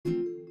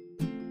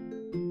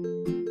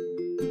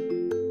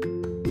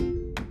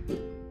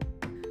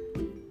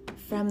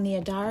From the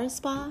Adara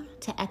Spa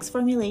to X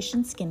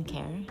Formulation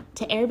Skincare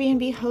to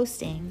Airbnb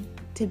hosting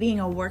to being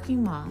a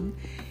working mom,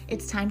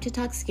 it's time to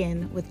talk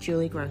skin with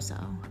Julie Grosso.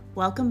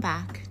 Welcome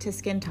back to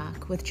Skin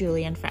Talk with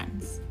Julie and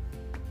Friends.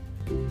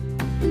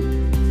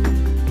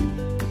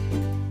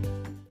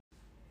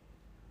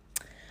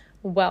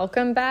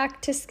 Welcome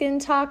back to Skin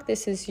Talk.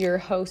 This is your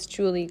host,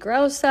 Julie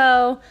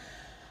Grosso.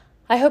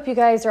 I hope you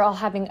guys are all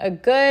having a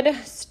good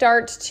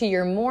start to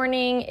your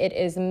morning. It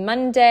is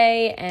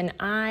Monday and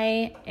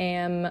I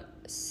am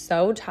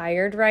so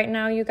tired right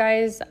now, you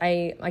guys.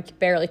 I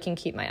barely can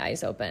keep my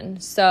eyes open.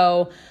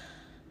 So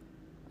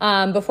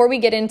before we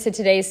get into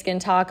today's Skin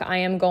Talk, I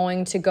am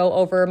going to go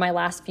over my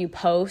last few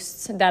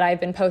posts that I've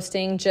been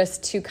posting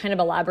just to kind of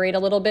elaborate a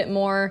little bit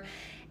more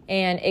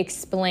and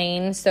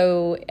explain.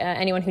 So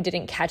anyone who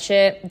didn't catch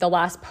it, the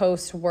last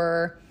posts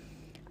were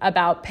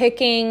about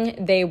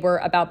picking, they were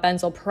about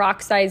benzoyl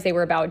peroxides, they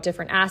were about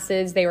different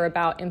acids, they were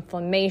about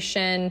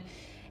inflammation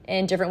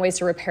and different ways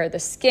to repair the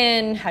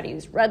skin, how to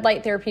use red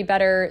light therapy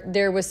better.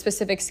 There was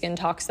specific skin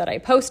talks that I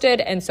posted,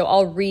 and so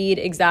I'll read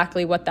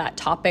exactly what that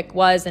topic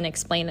was and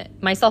explain it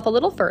myself a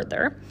little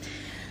further.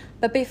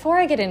 But before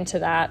I get into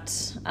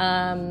that,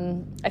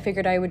 I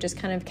figured I would just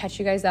kind of catch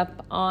you guys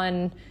up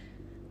on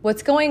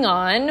what's going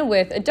on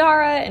with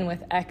Adara and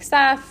with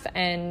XF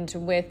and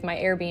with my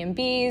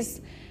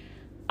Airbnbs.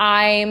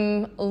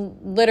 I'm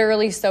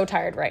literally so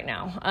tired right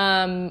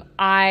now.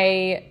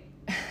 I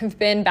have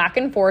been back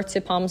and forth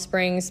to Palm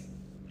Springs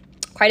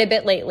quite a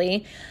bit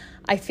lately.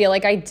 I feel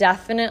like I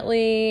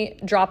definitely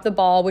dropped the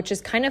ball, which is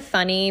kind of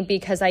funny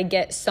because I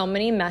get so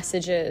many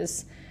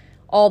messages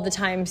all the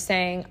time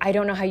saying, I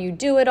don't know how you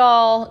do it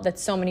all.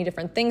 That's so many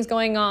different things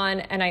going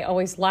on. And I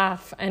always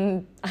laugh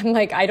and I'm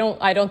like, I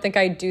don't think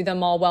I do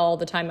them all well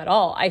the time at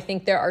all. I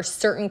think there are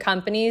certain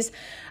companies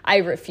I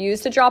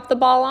refuse to drop the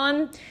ball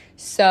on.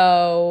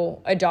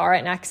 So Adara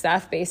and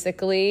XF,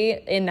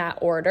 basically in that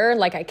order,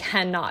 like I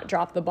cannot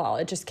drop the ball.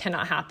 It just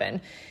cannot happen.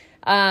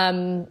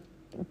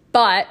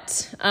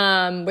 But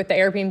with the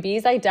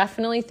Airbnbs, I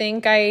definitely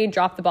think I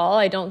dropped the ball.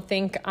 I don't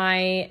think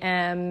I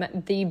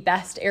am the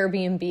best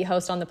Airbnb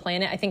host on the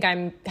planet. I think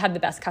have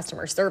the best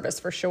customer service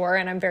for sure.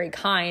 And I'm very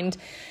kind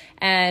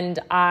and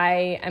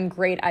I am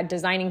great at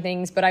designing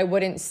things, but I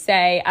wouldn't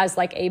say as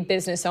like a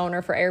business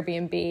owner for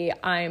Airbnb,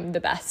 I'm the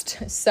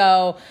best.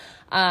 So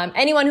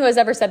anyone who has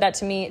ever said that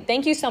to me,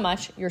 thank you so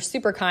much. You're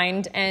super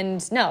kind.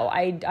 And no,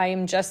 I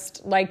am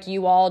just like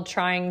you all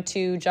trying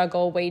to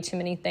juggle way too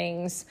many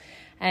things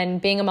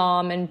and being a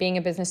mom and being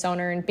a business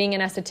owner and being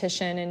an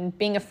esthetician and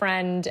being a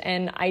friend.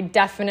 And I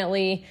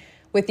definitely,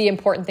 with the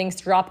important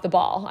things, drop the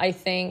ball. I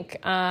think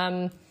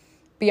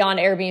beyond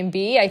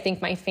Airbnb, I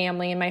think my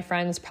family and my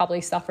friends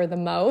probably suffer the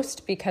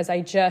most because I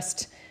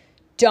just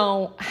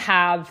don't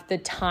have the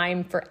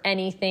time for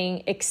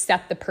anything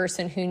except the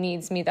person who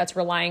needs me that's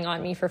relying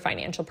on me for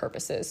financial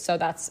purposes. So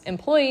that's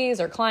employees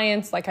or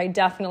clients. Like I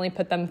definitely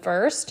put them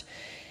first.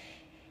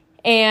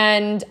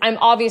 And I'm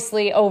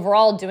obviously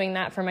overall doing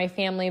that for my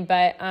family,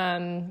 but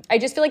I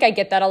just feel like I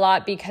get that a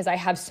lot because I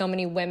have so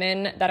many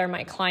women that are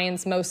my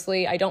clients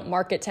mostly. I don't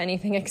market to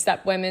anything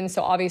except women.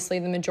 So obviously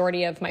the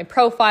majority of my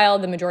profile,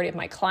 the majority of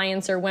my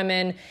clients are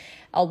women.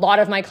 A lot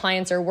of my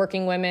clients are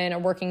working women or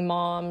working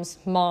moms.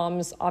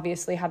 Moms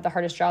obviously have the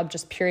hardest job,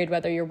 just period,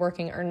 whether you're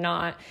working or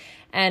not.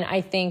 And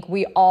I think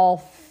we all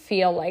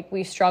feel like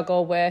we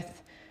struggle with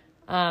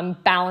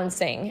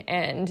balancing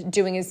and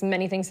doing as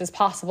many things as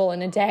possible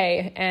in a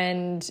day.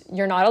 And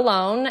you're not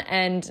alone.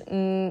 And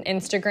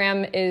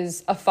Instagram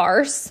is a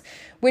farce,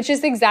 which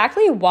is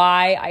exactly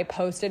why I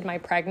posted my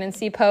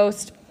pregnancy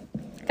post.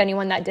 If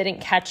anyone that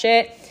didn't catch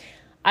it,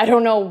 I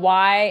don't know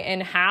why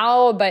and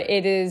how, but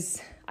it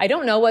is, I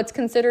don't know what's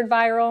considered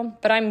viral,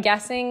 but I'm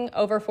guessing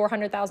over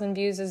 400,000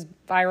 views is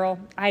viral.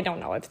 I don't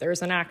know if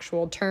there's an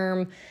actual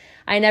term.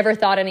 I never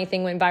thought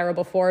anything went viral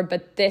before,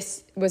 but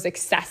this was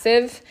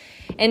excessive.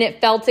 And it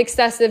felt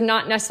excessive,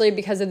 not necessarily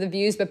because of the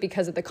views, but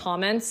because of the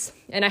comments.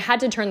 And I had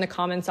to turn the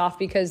comments off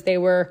because they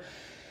were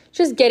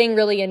just getting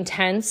really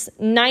intense.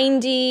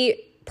 90%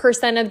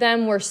 of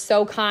them were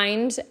so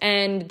kind,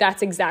 and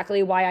that's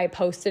exactly why I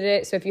posted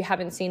it. So if you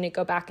haven't seen it,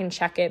 go back and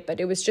check it. But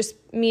it was just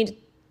me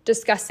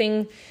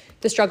discussing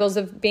the struggles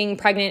of being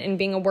pregnant and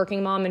being a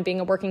working mom and being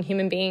a working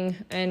human being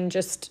and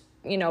just,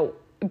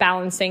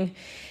 balancing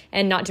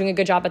and not doing a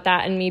good job at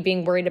that, and me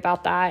being worried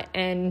about that,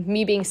 and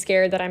me being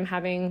scared that I'm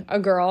having a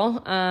girl,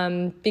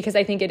 because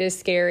I think it is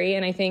scary.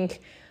 And I think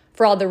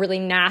for all the really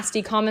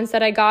nasty comments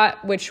that I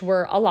got, which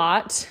were a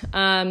lot,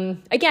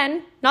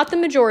 again, not the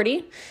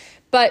majority,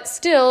 but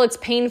still it's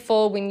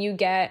painful when you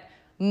get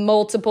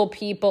multiple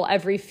people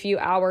every few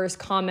hours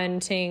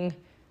commenting,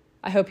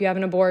 I hope you have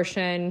an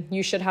abortion,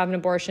 you should have an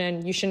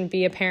abortion, you shouldn't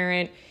be a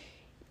parent,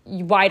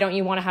 why don't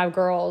you want to have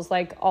girls?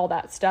 Like all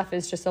that stuff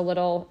is just a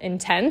little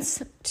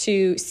intense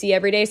to see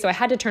every day. So I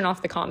had to turn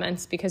off the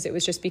comments because it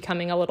was just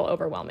becoming a little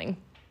overwhelming.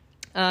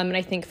 And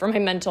I think for my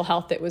mental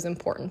health, it was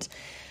important.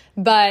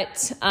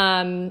 But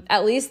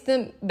at least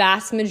the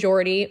vast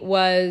majority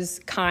was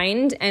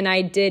kind, and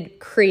I did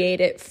create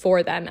it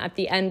for them. At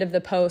the end of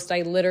the post,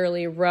 I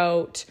literally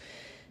wrote,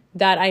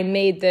 that I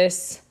made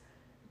this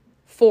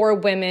for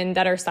women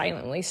that are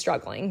silently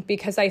struggling,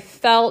 because I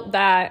felt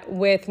that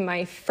with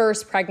my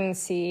first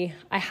pregnancy,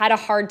 I had a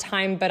hard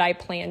time, but I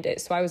planned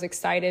it. So I was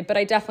excited, but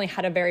I definitely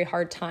had a very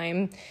hard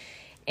time.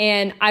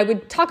 And I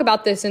would talk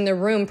about this in the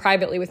room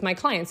privately with my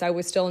clients. I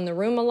was still in the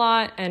room a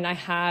lot, and I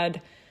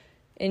had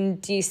in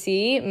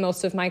DC,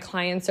 most of my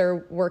clients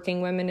are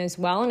working women as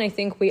well. And I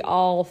think we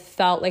all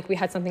felt like we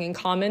had something in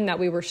common, that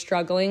we were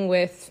struggling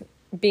with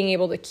being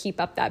able to keep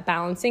up that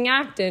balancing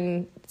act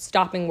and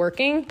stopping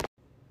working,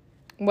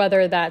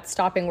 whether that's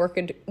stopping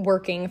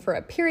working for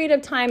a period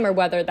of time or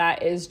whether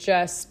that is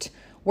just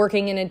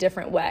working in a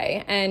different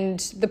way. And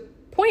the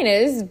point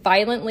is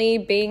violently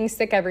being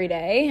sick every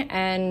day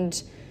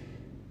and,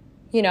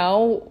 you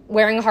know,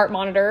 wearing a heart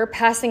monitor,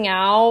 passing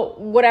out,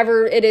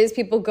 whatever it is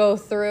people go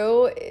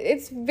through,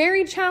 it's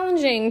very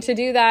challenging to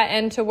do that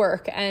and to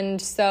work.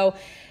 And so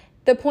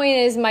the point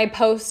is, my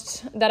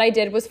post that I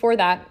did was for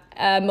that.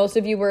 Most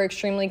of you were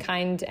extremely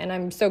kind, and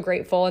I'm so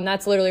grateful. And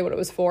that's literally what it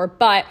was for.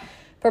 But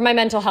for my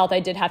mental health, I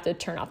did have to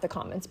turn off the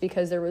comments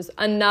because there was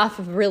enough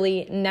of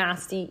really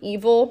nasty,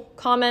 evil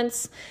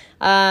comments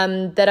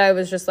that I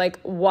was just like,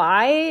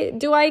 why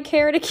do I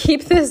care to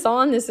keep this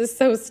on? This is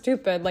so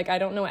stupid. Like, I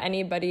don't know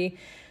anybody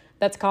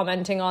that's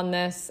commenting on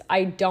this.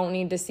 I don't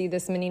need to see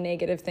this many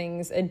negative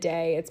things a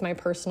day. It's my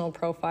personal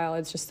profile.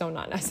 It's just so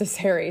not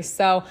necessary.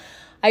 So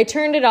I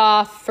turned it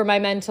off for my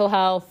mental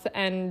health,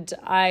 and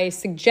I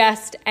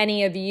suggest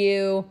any of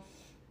you,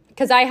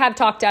 because I have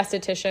talked to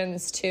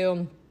estheticians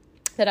too,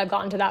 that I've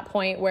gotten to that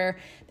point where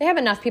they have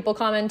enough people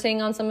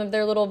commenting on some of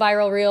their little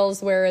viral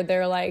reels where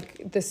they're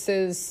like, this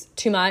is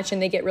too much,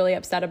 and they get really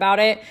upset about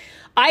it.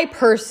 I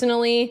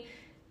personally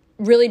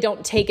really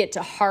don't take it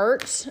to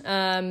heart.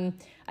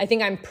 I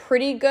think I'm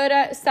pretty good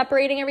at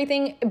separating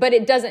everything, but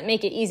it doesn't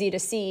make it easy to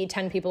see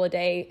 10 people a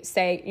day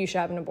say you should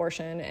have an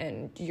abortion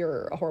and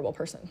you're a horrible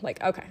person.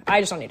 Like, okay,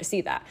 I just don't need to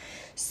see that.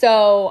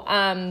 So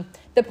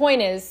the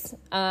point is,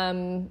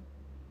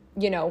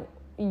 you know,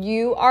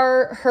 you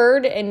are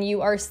heard and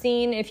you are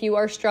seen if you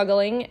are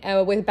struggling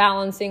with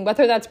balancing,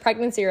 whether that's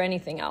pregnancy or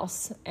anything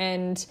else.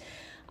 And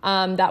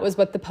that was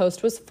what the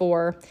post was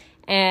for.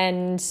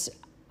 And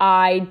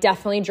I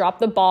definitely dropped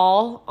the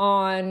ball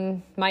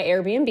on my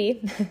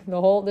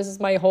Airbnb. This is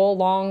my whole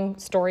long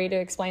story to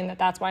explain that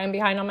that's why I'm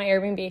behind on my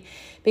Airbnb,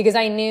 because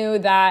I knew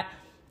that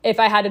if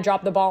I had to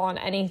drop the ball on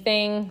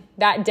anything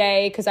that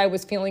day, because I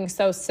was feeling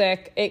so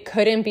sick, it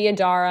couldn't be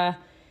Adara.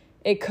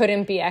 It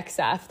couldn't be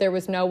XF. There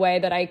was no way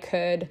that I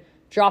could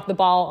drop the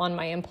ball on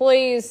my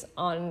employees,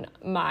 on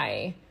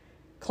my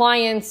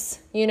clients,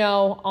 you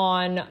know,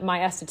 on my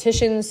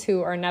estheticians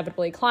who are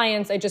inevitably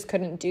clients. I just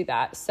couldn't do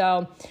that.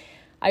 So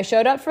I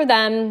showed up for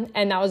them,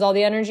 and that was all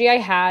the energy I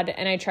had,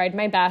 and I tried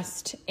my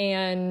best.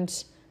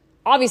 And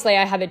obviously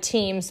I have a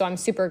team, so I'm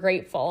super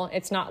grateful.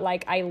 It's not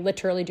like I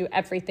literally do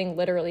everything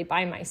literally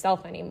by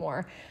myself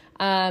anymore.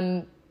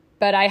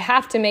 But I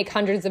have to make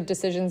hundreds of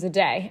decisions a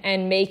day,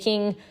 and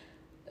making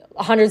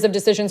hundreds of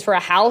decisions for a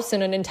house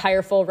and an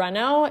entire full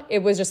reno,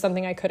 it was just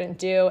something I couldn't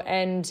do.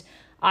 And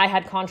I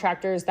had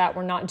contractors that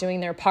were not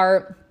doing their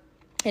part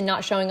and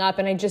not showing up,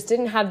 and I just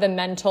didn't have the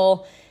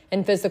mental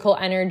and physical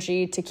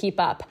energy to keep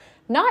up.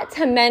 Not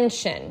to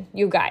mention,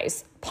 you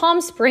guys,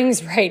 Palm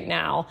Springs right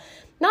now,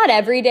 not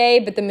every day,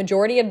 but the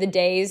majority of the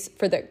days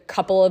for the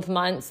couple of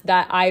months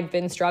that I've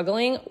been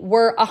struggling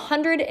were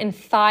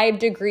 105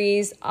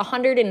 degrees,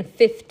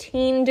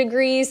 115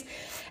 degrees.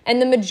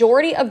 And the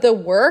majority of the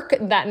work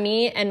that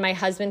me and my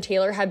husband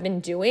Taylor have been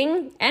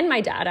doing, and my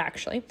dad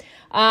actually,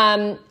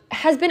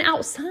 has been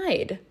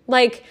outside.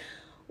 Like,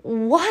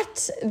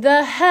 what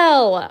the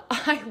hell?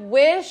 I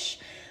wish.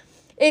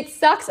 It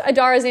sucks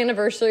Adara's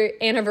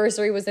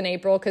anniversary was in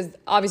April, because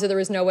obviously there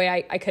was no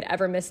way I could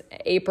ever miss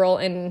April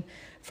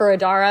for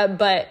Adara,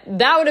 but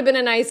that would have been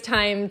a nice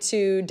time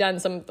to done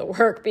some of the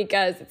work,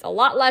 because it's a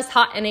lot less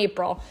hot in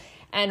April.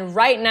 And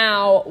right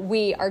now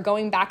we are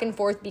going back and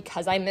forth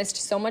because I missed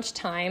so much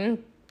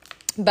time,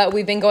 but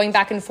we've been going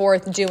back and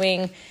forth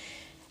doing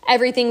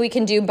everything we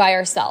can do by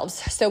ourselves.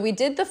 So we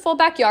did the full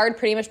backyard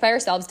pretty much by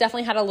ourselves.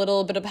 Definitely had a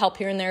little bit of help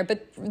here and there,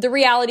 but the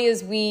reality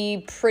is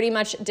we pretty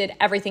much did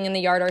everything in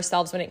the yard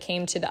ourselves when it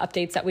came to the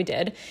updates that we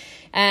did.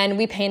 And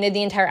we painted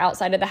the entire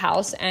outside of the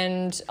house,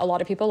 and a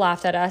lot of people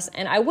laughed at us.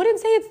 And I wouldn't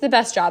say it's the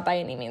best job by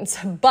any means,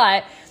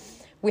 but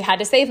we had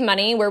to save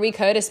money where we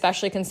could,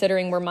 especially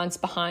considering we're months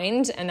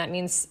behind. And that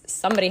means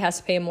somebody has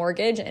to pay a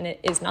mortgage, and it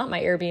is not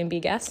my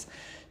Airbnb guests.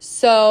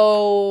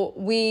 So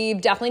we've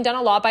definitely done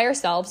a lot by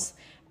ourselves.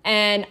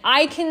 And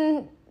I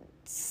can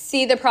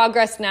see the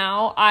progress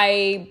now.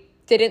 I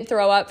didn't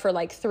throw up for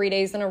like 3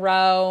 days in a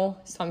row,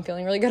 so I'm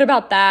feeling really good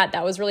about that.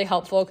 That was really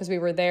helpful because we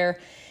were there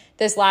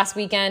this last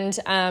weekend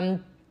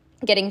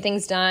getting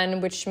things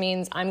done, which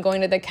means I'm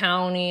going to the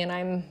county and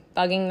I'm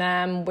bugging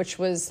them, which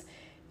was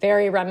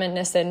very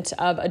reminiscent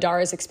of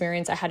Adara's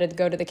experience. I had to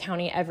go to the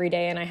county every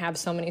day, and I have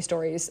so many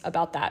stories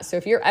about that. So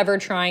if you're ever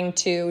trying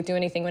to do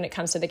anything when it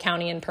comes to the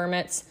county and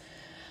permits,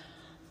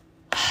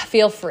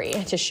 feel free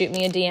to shoot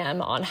me a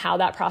DM on how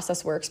that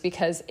process works,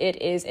 because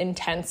it is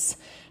intense.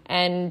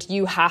 and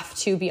you have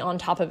to be on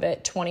top of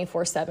it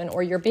 24/7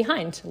 or you're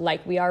behind,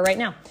 like we are right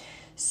now.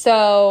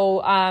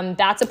 So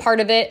that's a part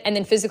of it. And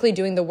then physically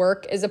doing the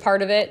work is a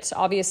part of it.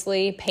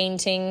 Obviously,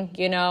 painting,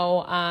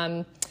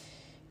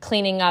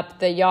 cleaning up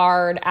the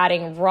yard,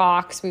 adding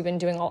rocks. We've been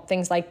doing all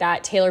things like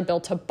that. Taylor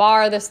built a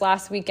bar this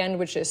last weekend,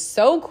 which is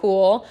so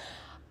cool.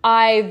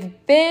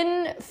 I've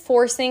been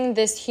forcing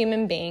this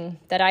human being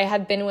that I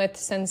have been with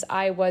since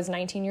I was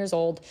 19 years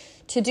old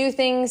to do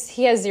things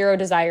he has zero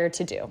desire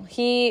to do.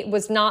 He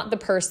was not the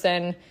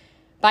person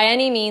by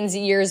any means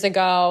years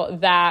ago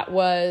that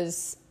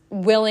was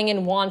willing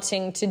and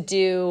wanting to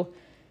do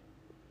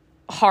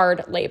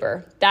hard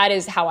labor. That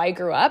is how I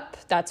grew up.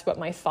 That's what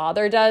my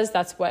father does.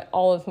 That's what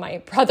all of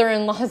my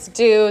brother-in-laws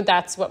do.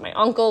 That's what my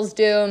uncles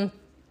do.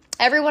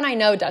 Everyone I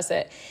know does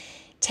it.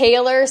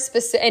 Taylor,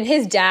 and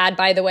his dad,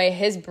 by the way,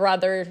 his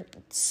brother,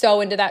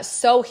 so into that,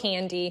 so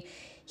handy.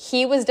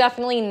 He was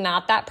definitely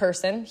not that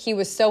person. He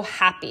was so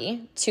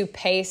happy to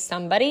pay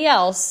somebody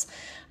else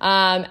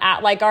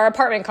at like our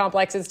apartment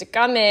complexes to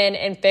come in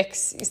and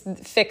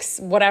fix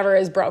whatever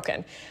is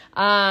broken.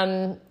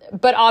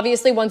 But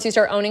obviously once you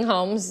start owning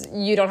homes,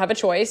 you don't have a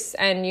choice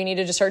and you need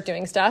to just start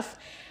doing stuff.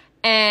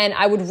 And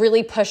I would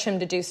really push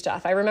him to do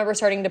stuff. I remember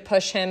starting to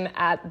push him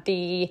at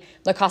the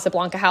La Casa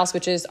Blanca house,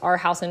 which is our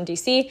house in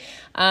DC.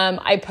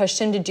 I pushed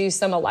him to do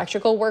some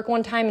electrical work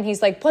one time and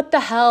he's like, what the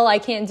hell? I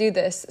can't do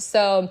this.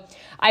 So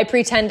I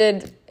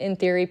pretended,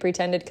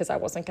 because I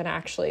wasn't going to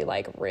actually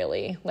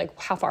really,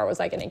 how far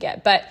was I going to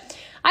get? But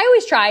I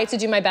always try to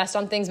do my best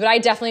on things, but I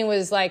definitely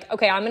was like,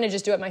 okay, I'm going to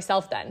just do it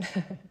myself then.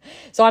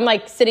 So I'm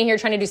like sitting here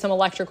trying to do some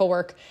electrical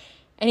work.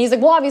 And he's like,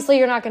 well, obviously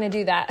you're not going to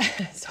do that.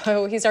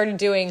 So he started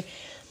doing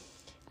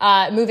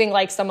moving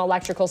like some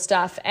electrical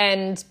stuff.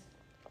 And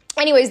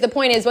anyways, the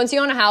point is once you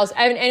own a house,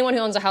 and anyone who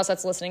owns a house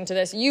that's listening to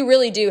this, you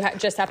really do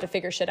just have to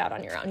figure shit out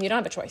on your own. You don't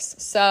have a choice.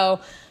 So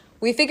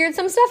we figured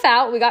some stuff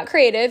out. We got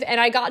creative and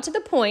I got to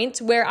the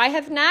point where I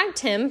have nagged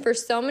him for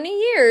so many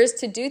years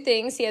to do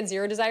things he had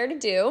zero desire to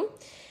do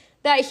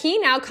that he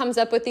now comes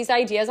up with these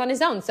ideas on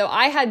his own. So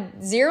I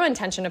had zero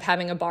intention of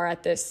having a bar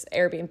at this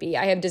Airbnb.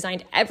 I have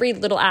designed every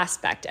little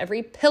aspect.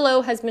 Every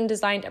pillow has been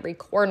designed, every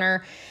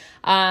corner.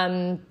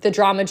 The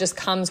drama just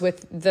comes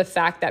with the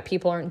fact that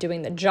people aren't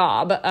doing the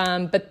job.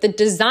 But the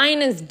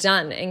design is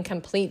done and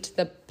complete.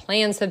 The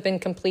plans have been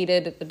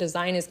completed. The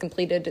design is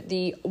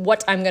completed.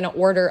 What I'm going to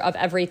order of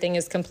everything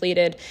is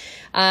completed.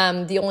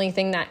 The only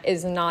thing that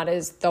is not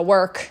is the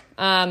work.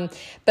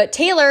 But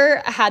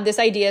Taylor had this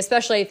idea,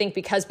 especially I think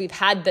because we've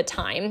had the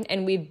time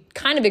and we've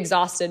kind of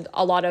exhausted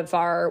a lot of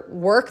our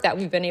work that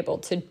we've been able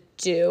to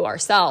do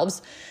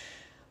ourselves.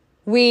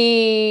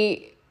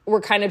 We were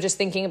kind of just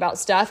thinking about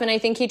stuff. And I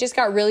think he just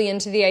got really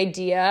into the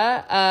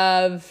idea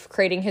of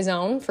creating his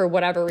own for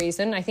whatever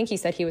reason. I think he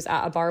said he was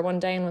at a bar one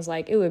day and was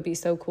like, it would be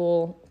so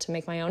cool to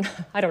make my own.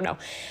 I don't know.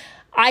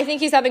 I think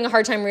he's having a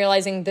hard time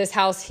realizing this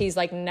house he's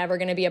like never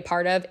going to be a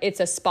part of. It's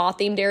a spa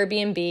themed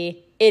Airbnb.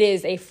 It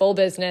is a full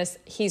business.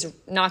 He's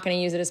not going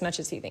to use it as much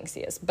as he thinks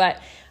he is.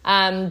 But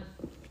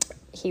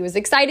he was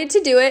excited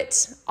to do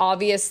it.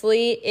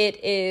 Obviously,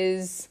 it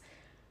is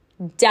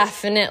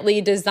definitely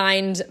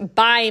designed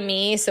by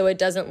me, so it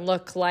doesn't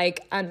look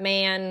like a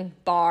man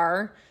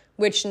bar,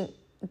 which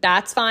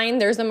that's fine.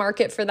 There's a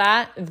market for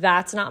that.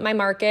 That's not my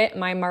market.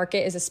 My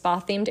market is a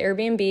spa-themed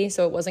Airbnb,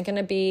 so it wasn't going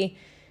to be,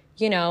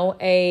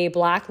 a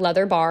black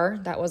leather bar.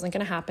 That wasn't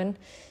going to happen.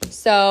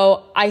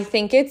 So I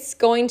think it's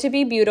going to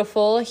be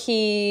beautiful.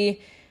 He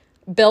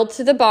built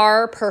the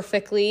bar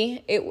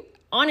perfectly.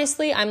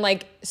 Honestly, I'm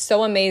like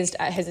so amazed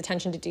at his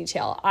attention to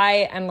detail.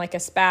 I am like a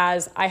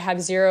spaz. I have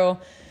zero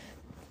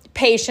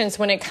patience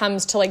when it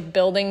comes to like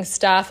building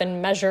stuff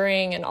and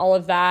measuring and all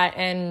of that.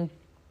 And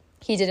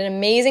he did an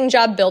amazing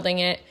job building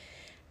it.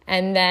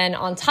 And then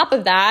on top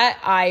of that,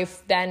 I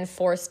then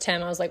forced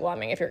him. I was like, well,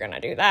 if you're going to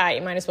do that,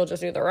 you might as well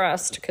just do the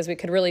rest because we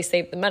could really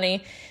save the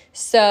money.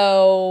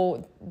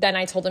 So then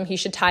I told him he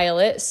should tile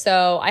it.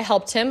 So I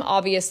helped him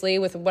obviously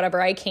with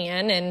whatever I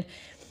can.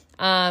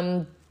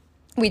 And,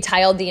 we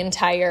tiled the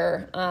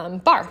entire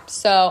bar.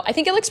 So I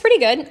think it looks pretty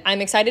good.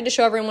 I'm excited to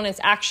show everyone when it's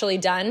actually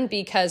done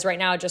because right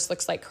now it just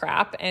looks like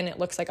crap and it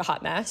looks like a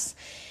hot mess.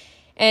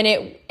 And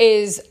it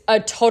is a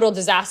total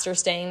disaster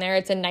staying there.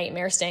 It's a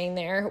nightmare staying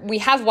there. We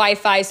have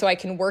Wi-Fi so I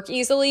can work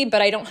easily,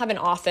 but I don't have an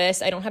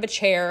office. I don't have a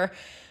chair.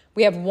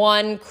 We have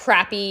one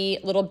crappy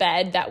little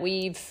bed that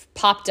we've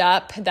popped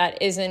up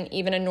that isn't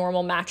even a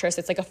normal mattress.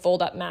 It's like a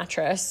fold-up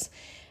mattress.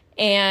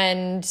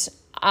 And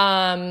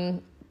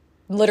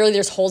literally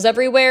there's holes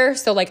everywhere.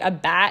 So like a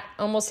bat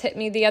almost hit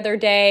me the other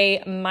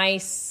day,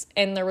 mice,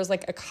 and there was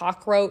like a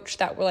cockroach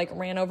that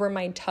ran over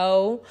my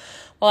toe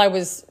while I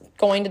was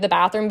going to the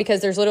bathroom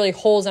because there's literally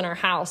holes in our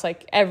house,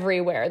 like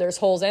everywhere. There's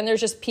holes and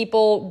there's just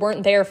people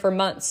weren't there for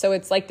months. So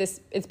it's like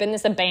this, it's been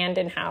this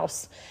abandoned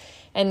house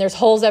and there's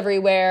holes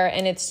everywhere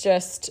and it's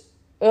just,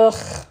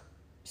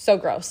 so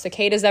gross.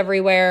 Cicadas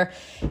everywhere.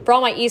 For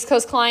all my East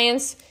Coast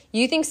clients,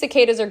 you think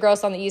cicadas are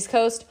gross on the East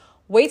Coast?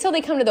 Wait till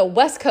they come to the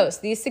West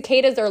Coast. These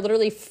cicadas are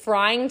literally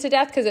frying to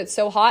death because it's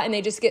so hot and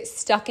they just get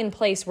stuck in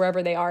place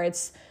wherever they are.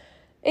 It's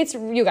It's,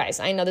 you guys,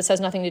 I know this has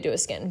nothing to do with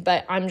skin,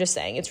 but I'm just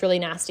saying it's really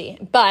nasty.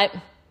 But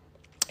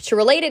to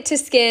relate it to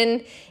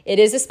skin, it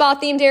is a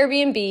spa-themed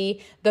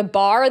Airbnb. The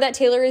bar that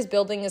Taylor is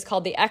building is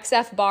called the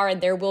XF bar, and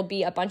there will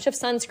be a bunch of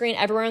sunscreen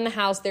everywhere in the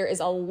house. There is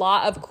a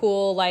lot of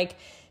cool, like,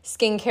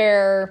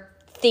 skincare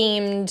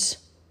themed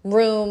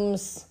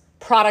rooms,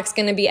 products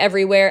going to be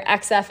everywhere.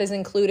 XF is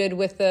included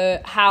with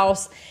the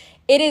house.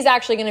 It is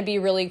actually going to be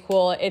really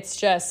cool. It's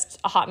just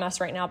a hot mess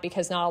right now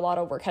because not a lot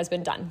of work has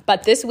been done.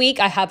 But this week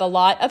I have a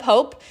lot of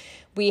hope.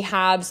 We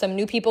have some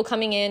new people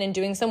coming in and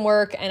doing some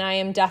work, and I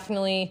am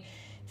definitely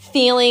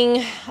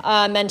feeling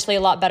mentally a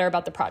lot better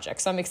about the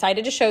project. So I'm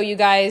excited to show you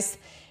guys.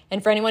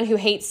 And for anyone who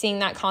hates seeing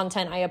that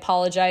content, I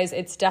apologize.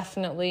 It's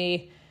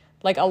definitely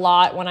like a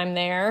lot when I'm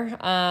there.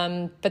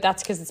 But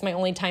that's because it's my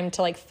only time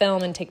to like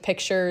film and take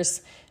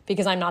pictures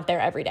because I'm not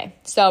there every day.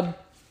 So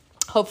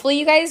hopefully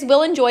you guys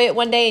will enjoy it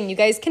one day and you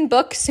guys can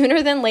book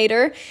sooner than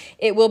later.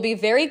 It will be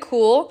very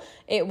cool.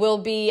 It will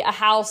be a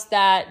house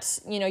that,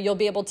 you know, you'll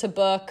be able to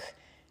book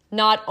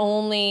not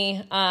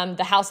only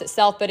the house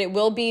itself, but it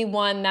will be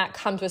one that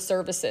comes with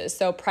services.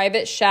 So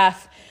private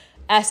chef,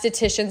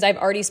 estheticians. I've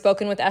already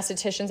spoken with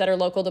estheticians that are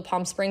local to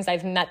Palm Springs.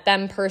 I've met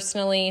them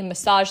personally,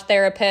 massage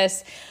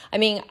therapists. I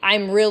mean,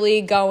 I'm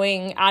really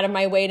going out of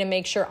my way to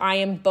make sure I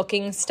am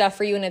booking stuff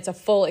for you and it's a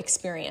full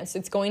experience.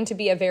 It's going to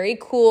be a very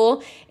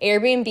cool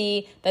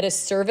Airbnb that is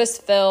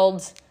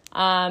service-filled,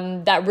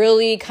 that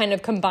really kind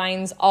of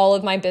combines all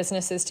of my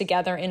businesses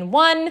together in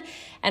one.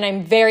 And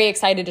I'm very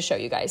excited to show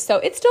you guys. So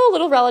it's still a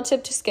little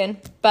relative to skin,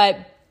 but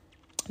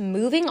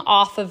moving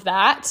off of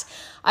that,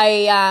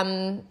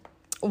 I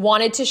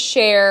wanted to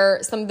share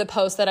some of the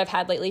posts that I've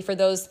had lately. For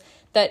those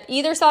that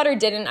either saw it or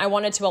didn't, I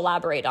wanted to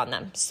elaborate on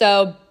them.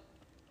 So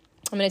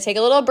I'm going to take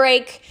a little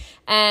break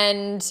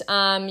and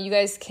you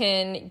guys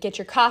can get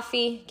your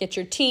coffee, get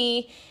your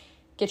tea,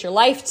 get your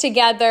life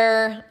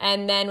together.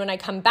 And then when I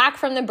come back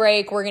from the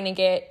break, we're going to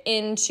get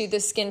into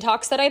the skin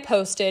talks that I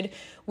posted,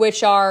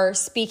 which are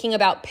speaking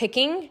about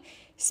picking,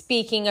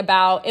 speaking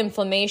about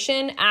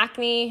inflammation,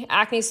 acne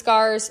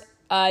scars,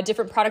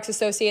 different products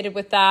associated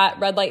with that,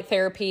 red light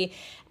therapy,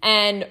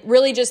 and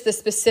really just the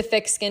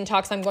specific skin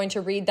talks. I'm going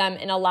to read them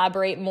and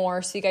elaborate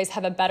more so you guys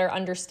have a better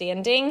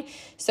understanding.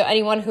 So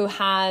anyone who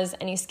has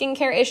any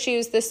skincare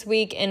issues this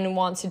week and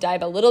wants to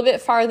dive a little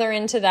bit farther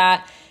into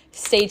that,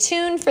 stay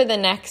tuned for the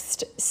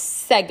next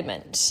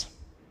segment.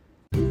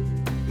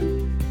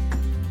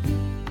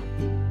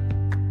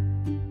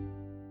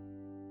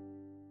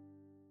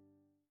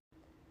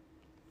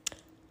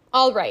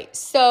 All right,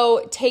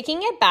 so taking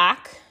it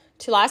back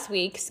to last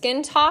week,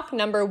 Skin Talk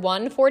number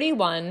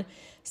 141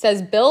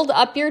 says, build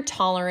up your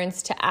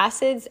tolerance to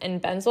acids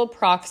and benzoyl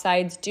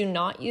peroxides. Do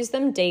not use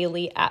them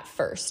daily at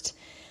first.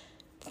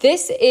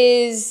 This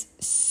is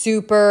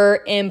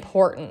super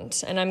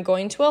important, and I'm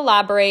going to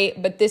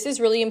elaborate, but this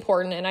is really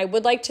important. And I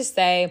would like to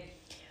say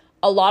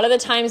a lot of the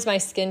times my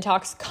skin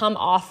talks come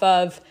off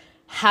of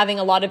having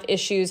a lot of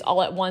issues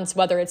all at once,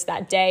 whether it's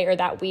that day or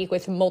that week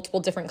with multiple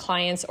different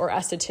clients or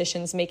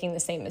estheticians making the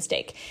same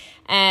mistake.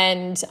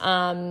 And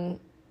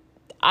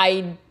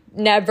I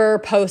never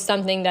post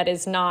something that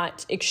is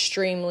not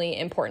extremely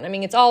important. I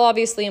mean, it's all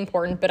obviously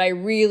important, but I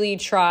really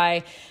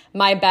try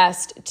my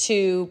best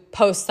to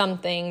post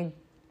something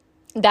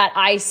that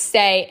I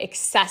say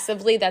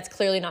excessively that's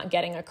clearly not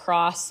getting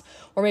across,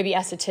 or maybe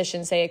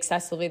estheticians say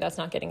excessively that's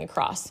not getting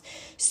across.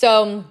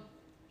 So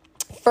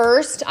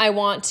first, I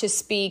want to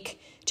speak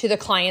to the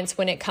clients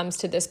when it comes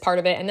to this part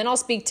of it, and then I'll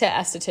speak to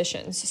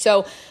estheticians.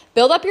 So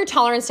build up your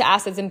tolerance to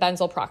acids and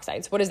benzoyl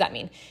peroxides. What does that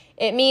mean?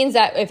 It means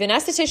that if an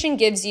esthetician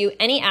gives you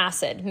any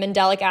acid,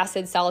 mandelic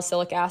acid,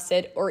 salicylic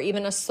acid, or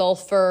even a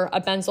sulfur,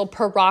 a benzoyl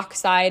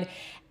peroxide,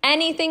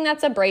 anything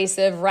that's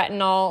abrasive,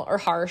 retinol, or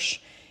harsh,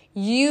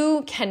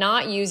 you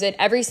cannot use it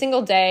every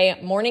single day,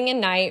 morning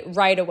and night,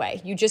 right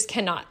away. You just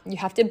cannot. You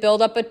have to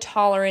build up a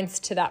tolerance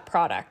to that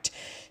product.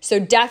 So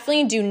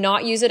definitely do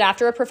not use it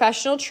after a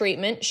professional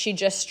treatment. She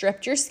just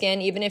stripped your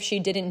skin. Even if she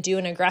didn't do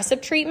an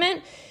aggressive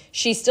treatment,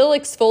 she still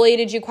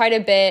exfoliated you quite a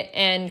bit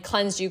and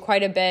cleansed you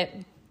quite a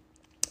bit.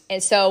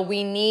 And so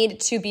we need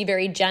to be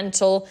very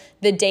gentle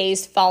the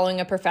days following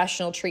a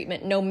professional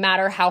treatment, no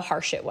matter how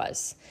harsh it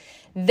was.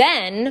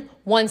 Then,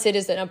 once it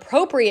is an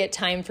appropriate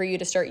time for you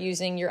to start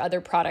using your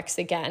other products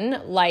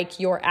again, like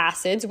your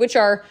acids, which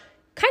are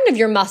kind of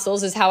your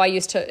muscles, is how I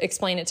used to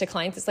explain it to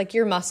clients. It's like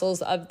your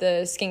muscles of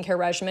the skincare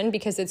regimen,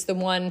 because it's the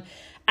one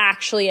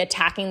actually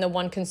attacking the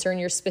one concern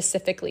you're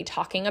specifically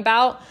talking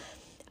about.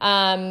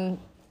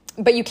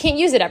 But you can't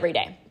use it every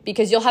day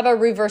because you'll have a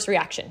reverse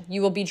reaction.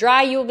 You will be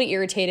dry, you will be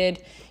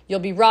irritated, you'll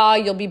be raw,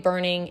 you'll be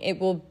burning, it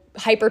will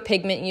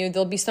hyperpigment you.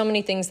 There'll be so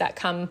many things that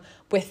come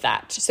with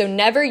that. So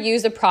never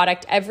use a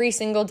product every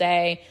single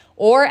day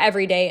or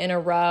every day in a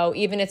row,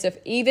 even if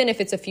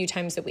it's a few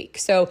times a week.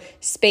 So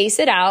space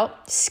it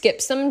out,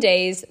 skip some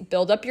days,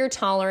 build up your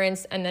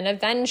tolerance, and then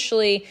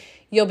eventually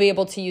you'll be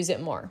able to use it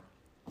more.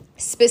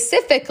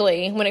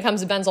 Specifically, when it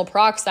comes to benzoyl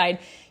peroxide,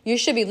 you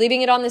should be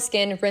leaving it on the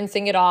skin,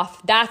 rinsing it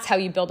off. That's how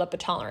you build up a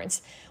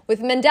tolerance. With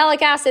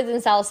mandelic acids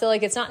and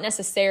salicylic, it's not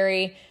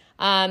necessary.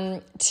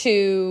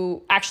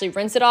 to actually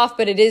rinse it off,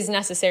 but it is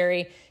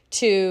necessary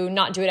to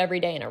not do it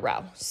every day in a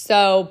row.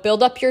 So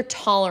build up your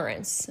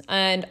tolerance.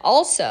 And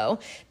also,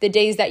 the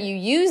days that you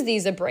use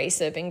these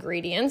abrasive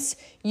ingredients,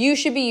 you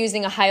should be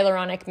using a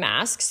hyaluronic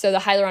mask. So the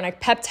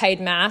hyaluronic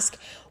peptide mask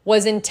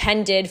was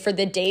intended for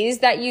the days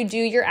that you do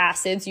your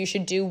acids. You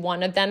should do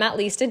one of them at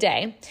least a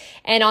day.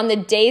 And on the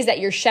days that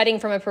you're shedding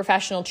from a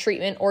professional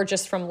treatment or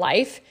just from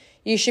life,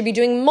 you should be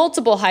doing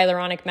multiple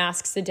hyaluronic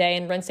masks a day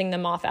and rinsing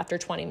them off after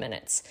 20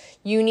 minutes.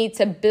 You need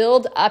to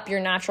build up your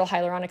natural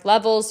hyaluronic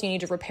levels. You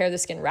need to repair the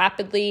skin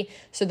rapidly.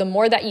 So the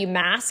more that you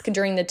mask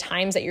during the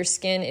times that your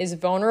skin is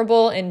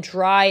vulnerable and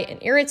dry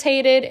and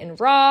irritated and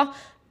raw,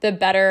 the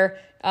better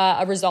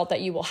a result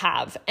that you will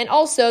have. And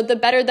also the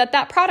better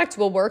that product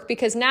will work,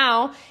 because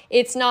now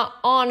it's not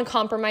on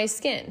compromised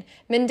skin.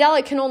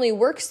 Mandelic can only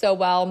work so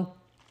well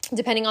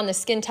depending on the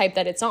skin type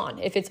that it's on.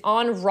 If it's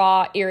on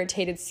raw,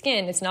 irritated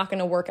skin, it's not going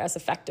to work as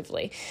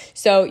effectively.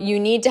 So you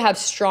need to have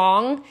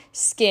strong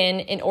skin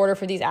in order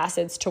for these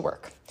acids to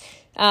work.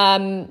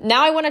 Now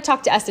I want to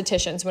talk to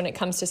estheticians when it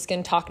comes to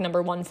Skin Talk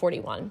number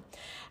 141.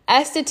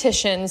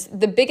 Estheticians,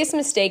 the biggest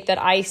mistake that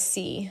I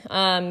see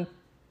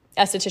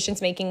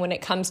estheticians making when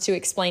it comes to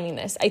explaining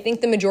this. I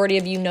think the majority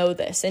of you know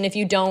this. And if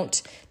you don't,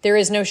 there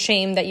is no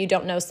shame that you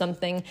don't know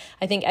something.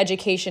 I think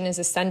education is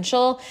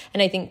essential.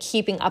 And I think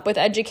keeping up with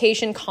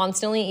education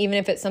constantly, even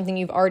if it's something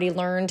you've already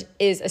learned,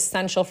 is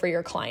essential for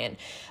your client.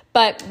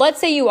 But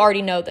let's say you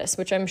already know this,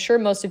 which I'm sure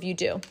most of you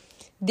do.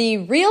 The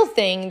real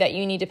thing that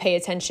you need to pay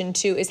attention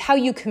to is how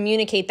you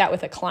communicate that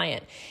with a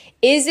client.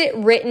 Is it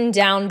written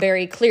down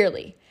very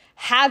clearly?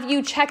 Have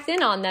you checked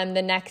in on them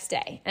the next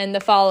day and the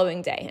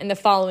following day and the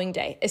following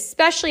day,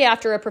 especially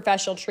after a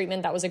professional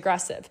treatment that was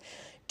aggressive?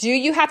 Do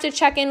you have to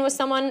check in with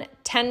someone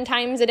 10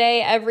 times a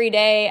day, every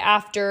day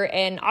after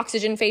an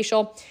oxygen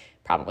facial?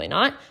 Probably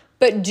not.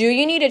 But do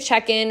you need to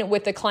check in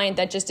with the client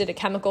that just did a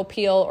chemical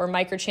peel or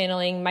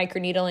microchanneling,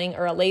 microneedling,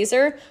 or a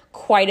laser?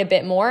 Quite a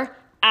bit more.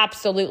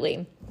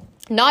 Absolutely.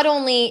 Not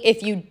only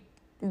if you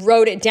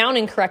wrote it down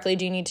incorrectly,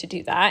 do you need to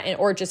do that?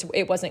 Or just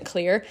it wasn't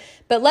clear.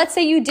 But let's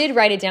say you did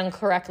write it down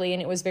correctly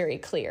and it was very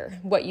clear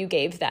what you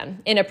gave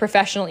them in a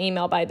professional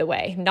email, by the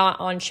way, not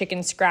on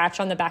chicken scratch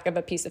on the back of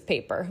a piece of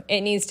paper.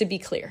 It needs to be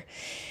clear.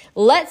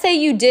 Let's say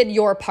you did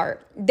your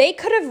part. They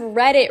could have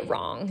read it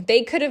wrong.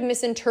 They could have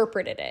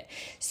misinterpreted it.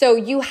 So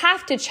you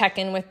have to check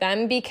in with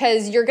them,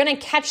 because you're going to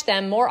catch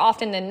them more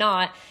often than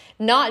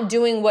not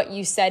doing what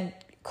you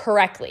said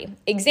correctly.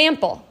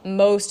 Example,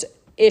 most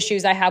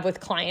issues I have with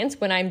clients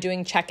when I'm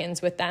doing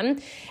check-ins with them.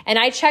 And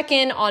I check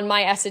in on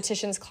my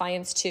esthetician's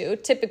clients too.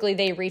 Typically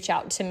they reach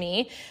out to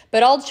me,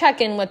 but I'll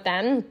check in with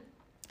them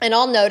and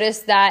I'll notice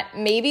that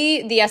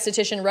maybe the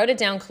esthetician wrote it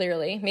down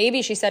clearly.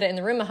 Maybe she said it in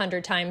the room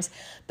 100 times,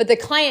 but the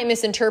client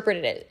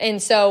misinterpreted it.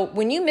 And so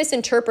when you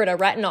misinterpret a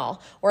retinol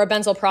or a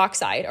benzoyl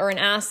peroxide or an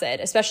acid,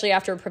 especially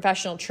after a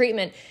professional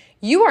treatment,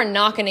 you are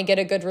not going to get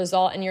a good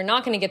result, and you're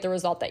not going to get the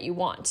result that you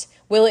want.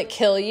 Will it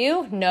kill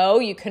you? No,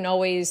 you can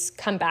always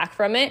come back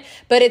from it,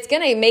 but it's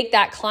going to make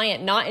that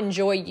client not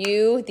enjoy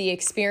you, the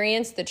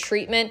experience, the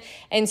treatment.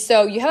 And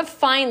so you have a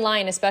fine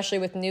line, especially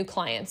with new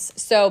clients.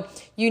 So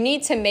you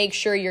need to make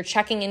sure you're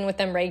checking in with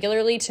them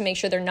regularly to make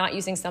sure they're not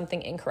using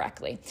something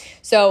incorrectly.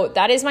 So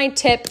that is my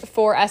tip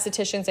for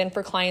estheticians and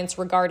for clients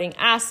regarding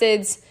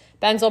acids,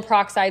 benzoyl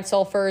peroxide,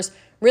 sulfurs.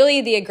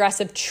 Really, the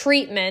aggressive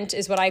treatment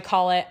is what I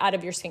call it out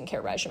of your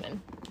skincare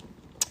regimen.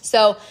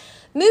 So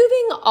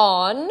moving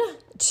on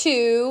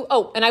to,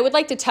 and I would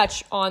like to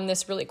touch on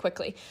this really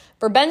quickly.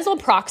 For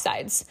benzoyl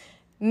peroxides,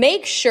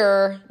 make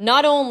sure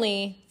not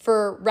only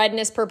for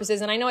redness purposes,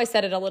 and I know I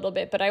said it a little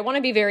bit, but I want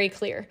to be very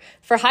clear.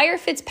 For higher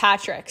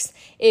Fitzpatrick's,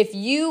 if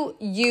you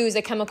use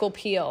a chemical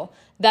peel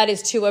that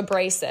is too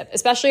abrasive,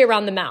 especially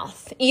around the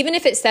mouth, even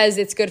if it says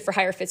it's good for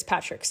higher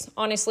Fitzpatrick's,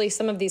 honestly,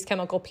 some of these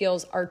chemical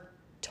peels are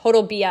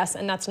total BS,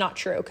 and that's not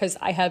true, because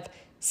I have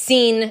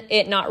seen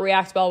it not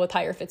react well with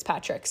higher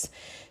Fitzpatrick's,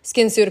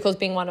 SkinCeuticals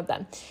being one of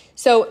them.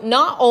 So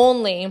not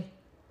only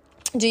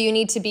do you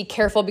need to be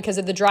careful because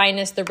of the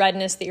dryness, the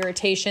redness, the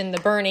irritation, the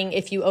burning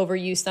if you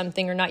overuse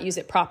something or not use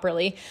it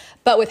properly,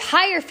 but with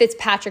higher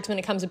Fitzpatrick's, when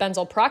it comes to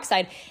benzoyl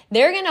peroxide,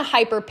 they're going to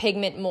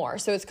hyperpigment more.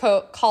 So it's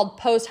called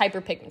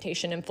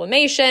post-hyperpigmentation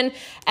inflammation.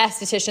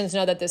 Estheticians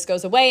know that this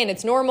goes away and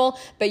it's normal,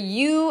 but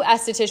you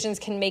estheticians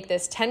can make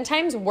this 10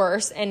 times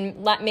worse and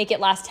make it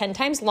last 10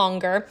 times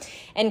longer.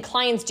 And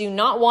clients do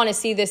not want to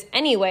see this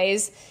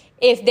anyways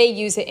if they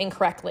use it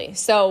incorrectly.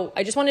 So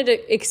I just wanted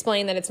to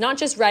explain that it's not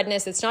just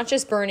redness, it's not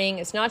just burning,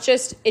 it's not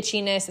just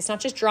itchiness, it's not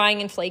just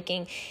drying and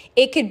flaking.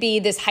 It could be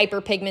this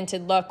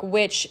hyperpigmented look,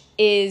 which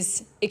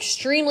is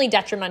extremely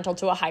detrimental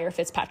to a higher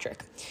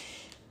Fitzpatrick.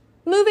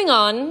 Moving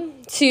on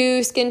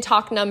to Skin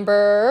Talk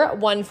number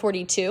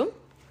 142.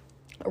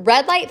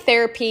 Red light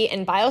therapy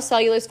and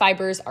biocellulose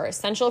fibers are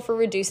essential for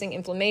reducing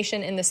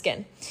inflammation in the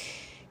skin.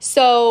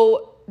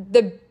 So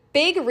the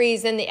big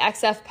reason the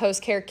XF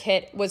Post Care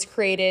Kit was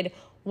created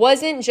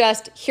wasn't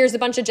just, here's a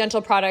bunch of gentle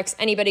products,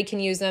 anybody can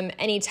use them,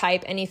 any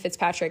type, any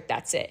Fitzpatrick,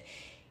 that's it.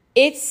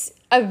 It's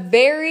a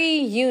very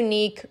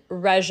unique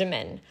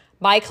regimen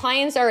My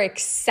clients are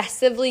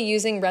excessively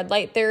using red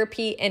light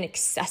therapy and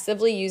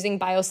excessively using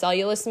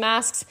biocellulose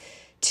masks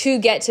to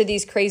get to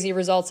these crazy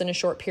results in a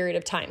short period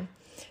of time.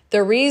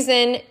 The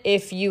reason,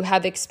 if you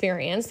have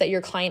experienced that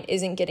your client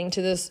isn't getting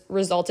to this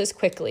result as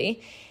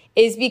quickly,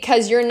 is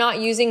because you're not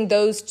using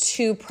those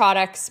two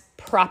products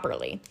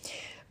properly.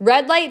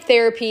 Red light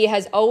therapy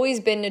has always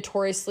been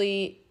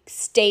notoriously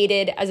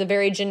stated as a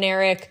very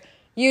generic,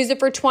 use it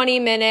for 20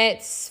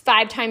 minutes,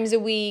 5 times a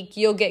week,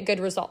 you'll get good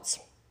results.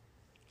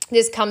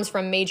 This comes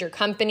from major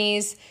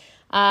companies,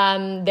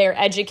 their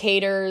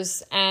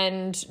educators,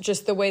 and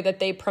just the way that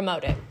they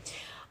promote it.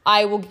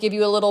 I will give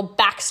you a little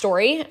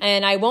backstory,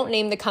 and I won't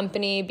name the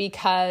company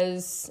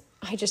because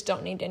I just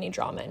don't need any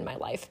drama in my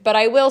life. But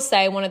I will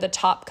say one of the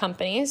top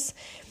companies,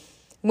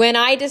 when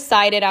I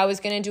decided I was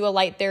going to do a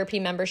light therapy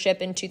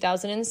membership in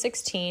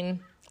 2016,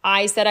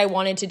 I said I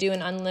wanted to do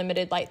an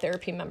unlimited light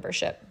therapy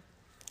membership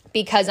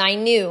because I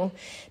knew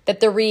that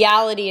the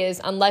reality is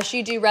unless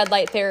you do red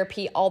light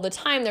therapy all the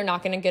time, they're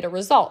not going to get a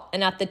result.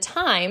 And at the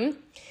time,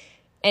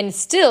 and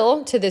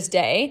still to this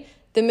day,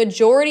 the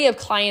majority of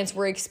clients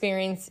were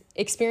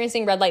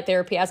experiencing red light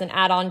therapy as an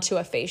add-on to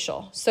a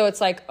facial. So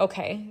it's like,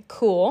 okay,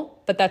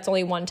 cool, but that's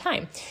only one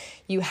time.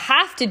 You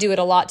have to do it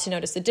a lot to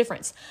notice the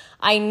difference.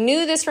 I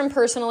knew this from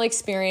personal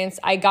experience.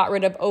 I got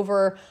rid of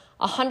over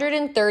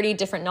 130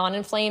 different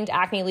non-inflamed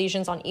acne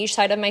lesions on each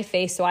side of my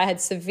face. So I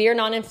had severe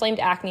non-inflamed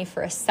acne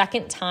for a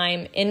second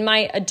time in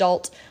my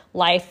adult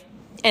life.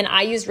 And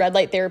I used red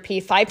light therapy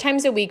 5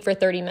 times a week for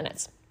 30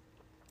 minutes.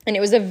 And it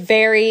was a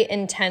very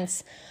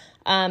intense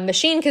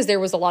machine because there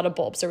was a lot of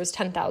bulbs. There was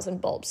 10,000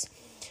 bulbs.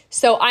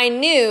 So I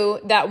knew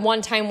that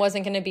one time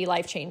wasn't going to be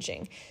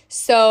life-changing.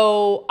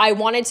 So I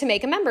wanted to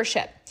make a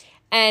membership.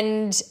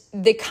 And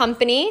the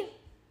company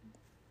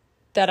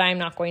that I'm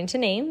not going to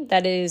name,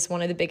 that is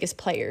one of the biggest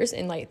players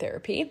in light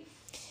therapy,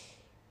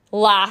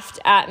 laughed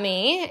at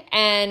me.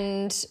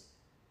 And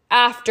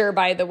after,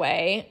 by the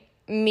way,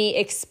 me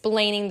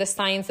explaining the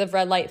science of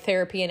red light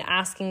therapy and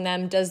asking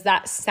them, does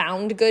that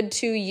sound good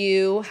to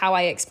you? How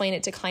I explain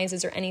it to clients,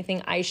 is there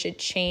anything I should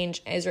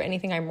change? Is there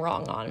anything I'm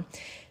wrong on?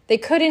 They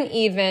couldn't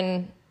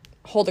even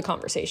hold a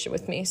conversation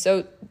with me.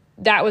 So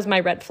that was my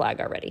red flag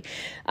already.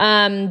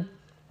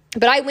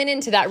 But I went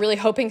into that really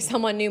hoping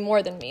someone knew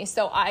more than me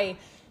so I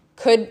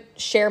could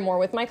share more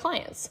with my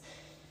clients.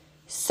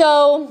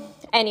 So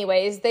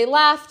anyways, they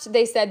left.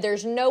 They said,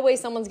 there's no way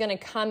someone's going to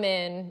come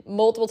in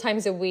multiple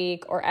times a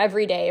week or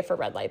every day for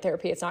red light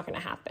therapy. It's not going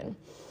to happen.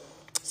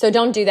 So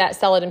don't do that.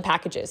 Sell it in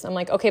packages. I'm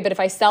like, okay, but if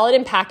I sell it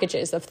in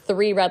packages of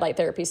 3 red light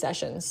therapy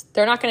sessions,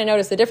 they're not going to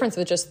notice the difference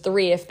with just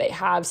 3 if they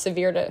have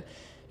severe to,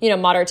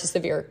 moderate to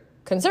severe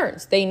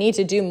concerns. They need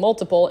to do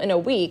multiple in a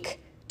week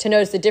to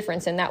notice the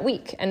difference in that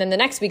week. And then the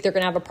next week, they're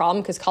going to have a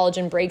problem because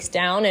collagen breaks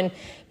down and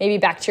maybe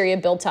bacteria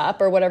built up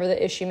or whatever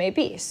the issue may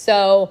be.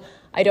 So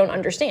I don't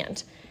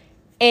understand.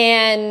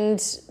 And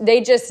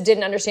they just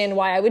didn't understand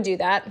why I would do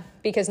that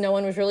because no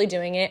one was really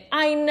doing it.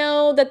 I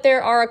know that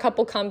there are a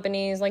couple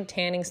companies like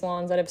tanning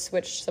salons that have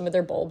switched some of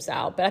their bulbs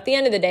out. But at the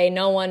end of the day,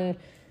 no one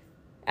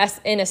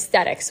in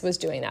aesthetics was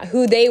doing that.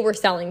 Who they were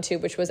selling to,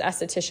 which was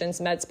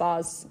estheticians, med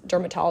spas,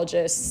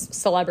 dermatologists,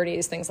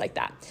 celebrities, things like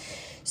that.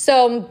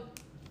 So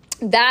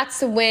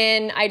that's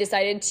when I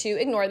decided to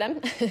ignore them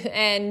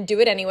and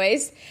do it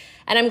anyways.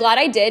 And I'm glad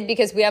I did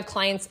because we have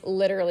clients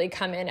literally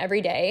come in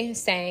every day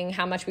saying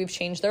how much we've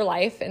changed their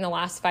life in the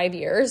last 5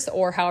 years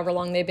or however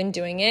long they've been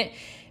doing it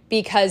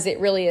because it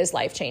really is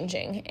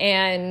life-changing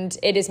and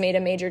it has made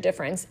a major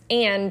difference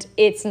and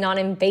it's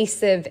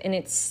non-invasive and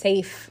it's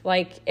safe.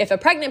 Like if a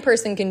pregnant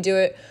person can do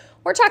it,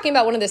 we're talking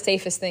about one of the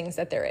safest things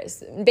that there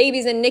is.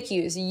 Babies in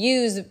NICUs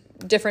use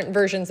different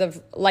versions of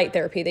light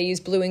therapy. They use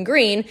blue and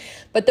green,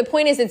 but the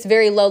point is it's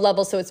very low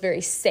level, so it's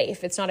very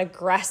safe. It's not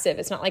aggressive.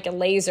 It's not like a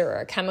laser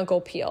or a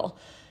chemical peel.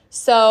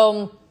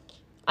 So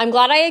I'm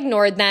glad I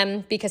ignored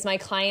them because my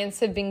clients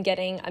have been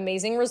getting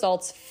amazing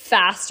results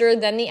faster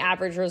than the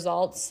average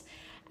results.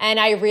 And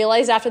I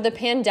realized after the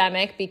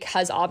pandemic,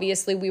 because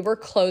obviously we were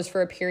closed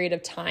for a period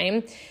of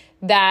time,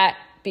 that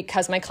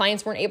because my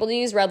clients weren't able to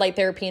use red light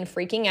therapy and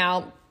freaking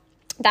out,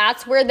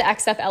 that's where the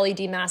XF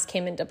LED mask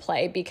came into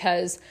play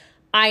because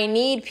I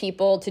need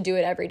people to do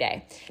it every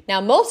day. Now,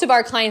 most of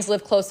our clients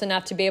live close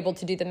enough to be able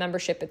to do the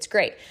membership. It's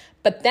great.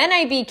 But then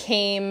I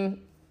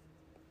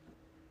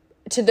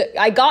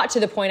got to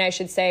the point, I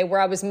should say,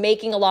 where I was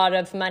making a lot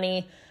of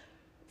money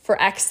for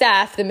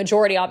XF, the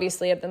majority,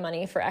 obviously, of the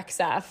money for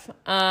XF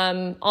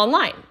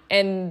online.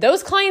 And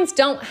those clients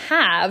don't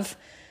have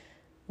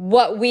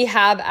what we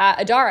have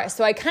at Adara.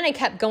 So I kind of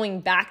kept going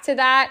back to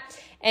that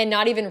and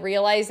not even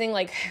realizing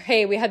like,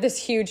 hey, we had this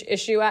huge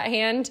issue at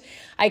hand.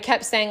 I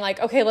kept saying like,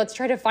 okay, let's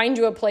try to find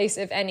you a place,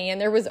 if any.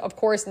 And there was, of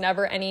course,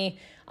 never any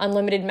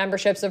unlimited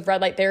memberships of red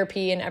light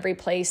therapy in every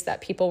place that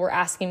people were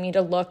asking me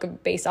to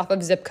look based off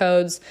of zip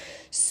codes.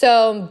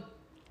 So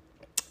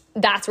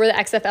that's where the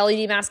XF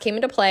LED mask came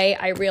into play.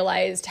 I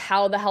realized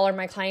how the hell are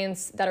my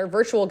clients that are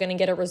virtual going to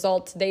get a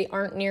result? They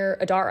aren't near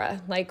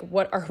Adara. Like,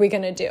 what are we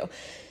going to do?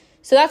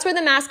 So that's where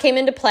the mask came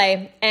into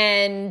play.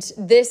 And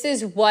this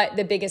is what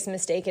the biggest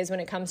mistake is when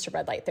it comes to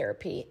red light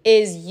therapy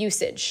is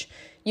usage.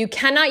 You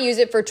cannot use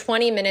it for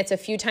 20 minutes a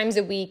few times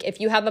a week if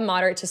you have a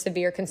moderate to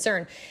severe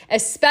concern,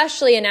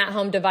 especially an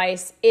at-home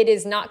device. It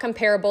is not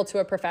comparable to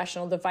a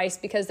professional device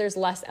because there's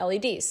less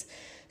LEDs.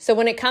 So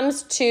when it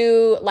comes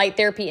to light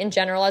therapy in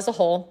general as a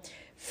whole,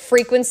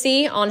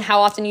 frequency on how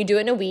often you do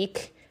it in a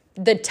week,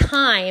 the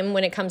time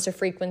when it comes to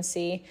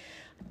frequency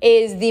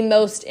is the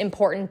most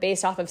important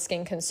based off of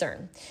skin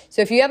concern.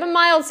 So if you have a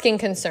mild skin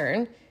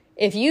concern,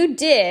 if you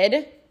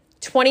did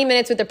 20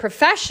 minutes with a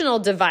professional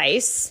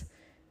device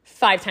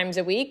 5 times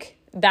a week,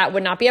 that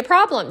would not be a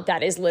problem.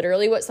 That is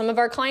literally what some of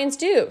our clients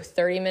do.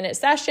 30-minute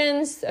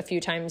sessions a few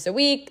times a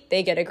week,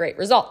 they get a great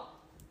result.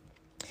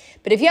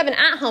 But if you have an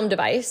at-home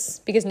device,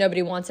 because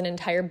nobody wants an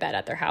entire bed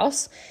at their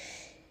house,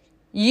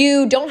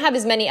 you don't have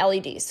as many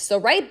LEDs. So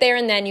right there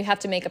and then you have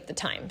to make up the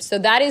time. So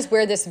that is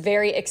where this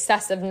very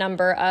excessive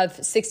number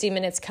of 60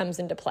 minutes comes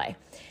into play.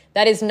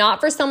 That is not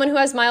for someone who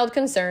has mild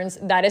concerns.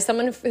 That is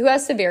someone who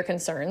has severe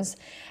concerns.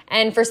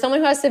 And for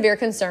someone who has severe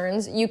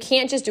concerns, you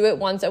can't just do it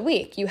once a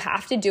week. You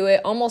have to do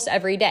it almost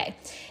every day.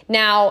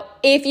 Now,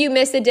 if you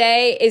miss a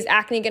day, is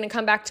acne going to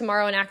come back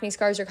tomorrow and acne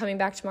scars are coming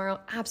back tomorrow?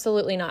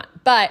 Absolutely not.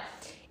 But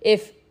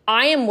if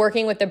I am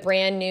working with a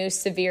brand new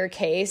severe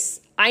case,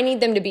 I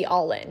need them to be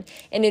all in.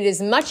 And it is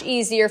much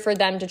easier for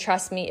them to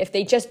trust me if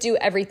they just do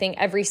everything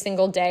every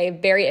single day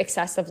very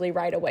excessively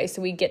right away.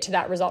 So we get to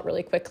that result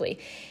really quickly.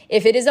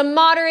 If it is a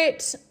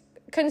moderate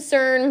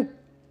concern,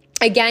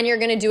 again, you're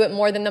going to do it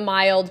more than the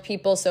mild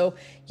people. So,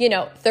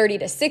 30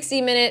 to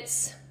 60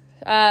 minutes,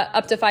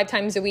 up to 5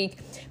 times a week.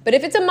 But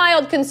if it's a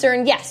mild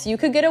concern, yes, you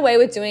could get away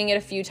with doing it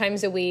a few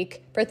times a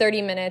week for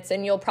 30 minutes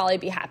and you'll probably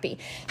be happy.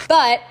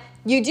 But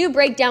you do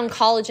break down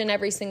collagen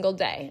every single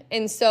day.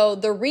 And so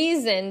the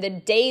reason the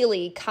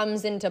daily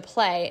comes into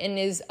play and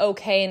is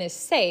okay and is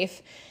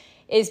safe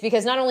is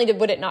because not only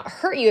would it not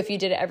hurt you if you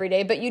did it every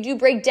day, but you do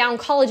break down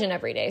collagen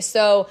every day.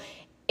 So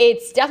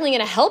it's definitely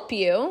going to help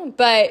you,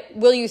 but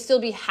will you still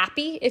be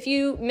happy if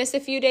you miss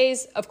a few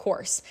days? Of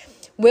course.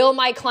 Will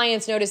my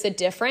clients notice a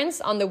difference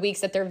on the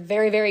weeks that they're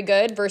very, very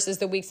good versus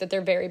the weeks that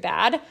they're very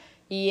bad?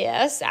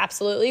 Yes,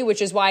 absolutely,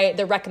 which is why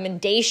the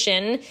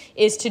recommendation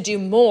is to do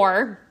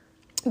more.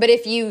 But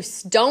if you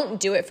don't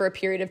do it for a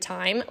period of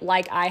time,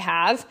 like I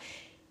have,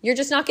 you're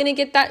just not going to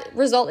get that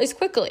result as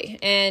quickly.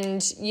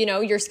 And,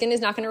 your skin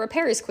is not going to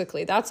repair as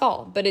quickly. That's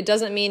all. But it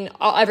doesn't mean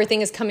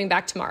everything is coming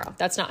back tomorrow.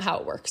 That's not how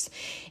it works.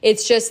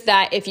 It's just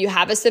that if you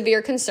have a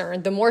severe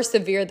concern, the more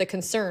severe the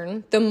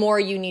concern, the more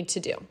you need to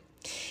do.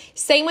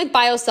 Same with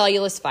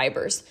biocellulose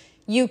fibers.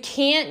 You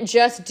can't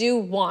just do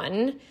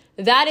one.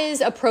 That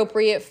is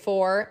appropriate,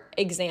 for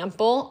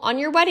example, on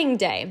your wedding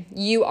day.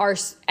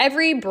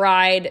 Every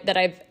bride that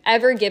I've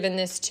ever given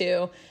this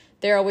to,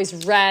 they're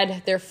always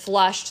red, they're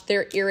flushed,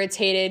 they're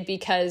irritated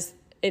because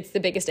it's the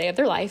biggest day of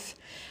their life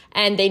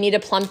and they need to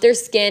plump their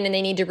skin and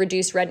they need to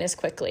reduce redness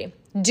quickly.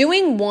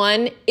 Doing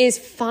one is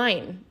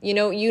fine.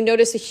 You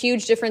notice a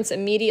huge difference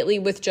immediately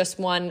with just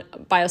one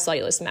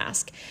biocellulose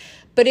mask.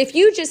 But if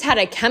you just had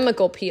a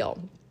chemical peel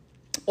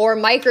or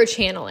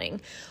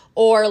microchanneling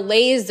or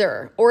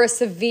laser or a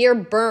severe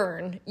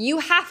burn, you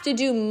have to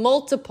do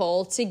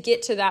multiple to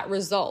get to that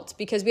result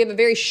because we have a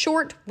very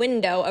short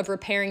window of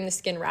repairing the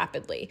skin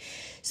rapidly.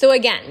 So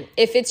again,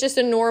 if it's just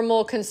a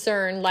normal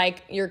concern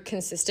like your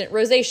consistent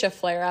rosacea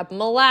flare-up,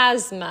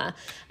 melasma,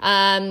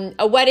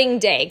 a wedding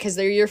day because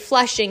you're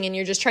flushing and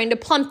you're just trying to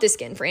plump the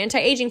skin for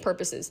anti-aging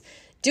purposes,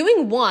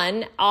 doing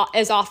one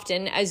as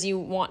often as you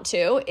want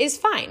to is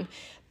fine.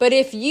 But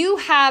if you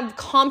have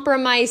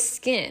compromised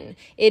skin,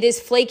 it is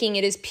flaking,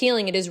 it is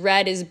peeling, it is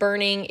red, it is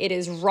burning, it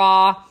is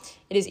raw,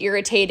 it is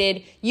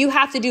irritated, you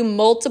have to do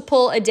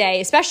multiple a day,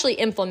 especially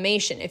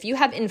inflammation. If you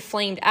have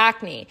inflamed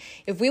acne,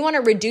 if we want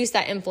to reduce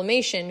that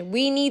inflammation,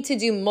 we need to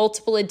do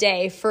multiple a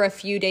day for a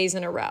few days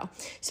in a row.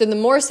 So the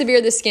more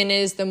severe the skin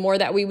is, the more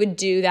that we would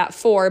do that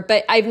for.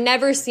 But I've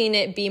never seen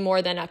it be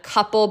more than a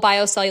couple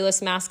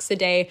biocellulose masks a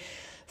day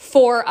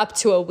for up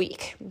to a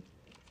week.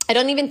 I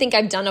don't even think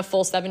I've done a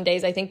full 7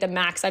 days. I think the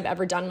max I've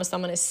ever done with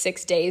someone is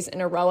 6 days in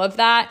a row of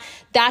that.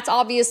 That's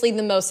obviously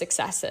the most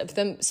excessive.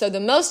 So the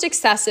most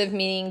excessive,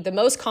 meaning the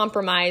most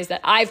compromised that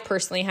I've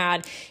personally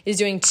had, is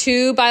doing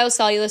 2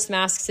 biocellulose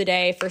masks a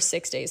day for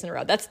 6 days in a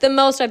row. That's the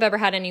most I've ever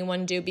had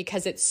anyone do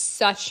because it's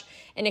such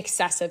an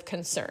excessive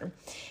concern.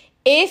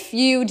 If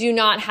you do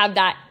not have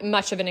that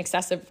much of an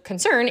excessive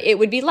concern, it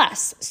would be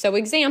less. So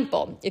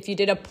example, if you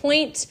did a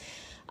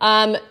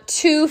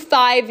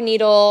 2-5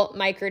 needle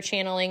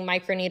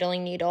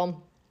microneedling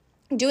needle,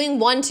 doing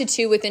 1 to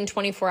 2 within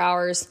 48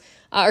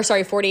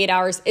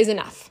 hours is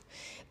enough.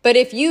 But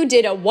if you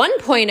did a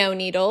 1.0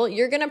 needle,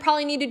 you're going to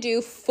probably need to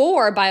do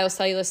 4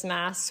 biocellulose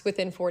masks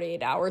within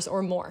 48 hours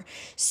or more.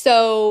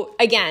 So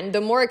again, the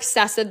more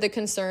excessive the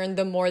concern,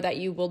 the more that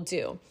you will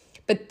do.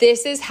 But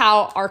this is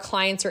how our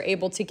clients are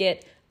able to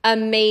get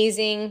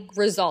amazing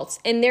results.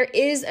 And there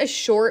is a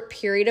short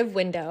period of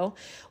window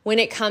when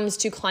it comes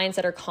to clients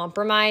that are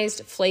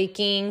compromised,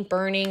 flaking,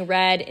 burning,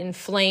 red,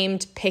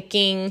 inflamed,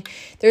 picking.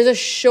 There's a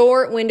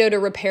short window to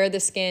repair the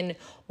skin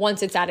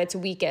once it's at its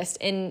weakest.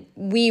 And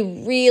we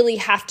really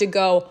have to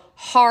go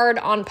hard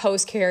on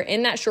post-care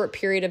in that short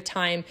period of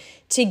time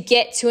to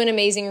get to an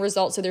amazing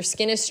result. So their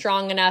skin is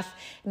strong enough,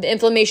 the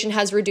inflammation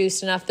has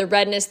reduced enough, the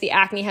redness, the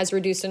acne has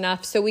reduced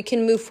enough, so we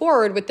can move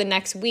forward with the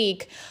next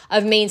week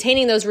of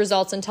maintaining those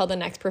results until the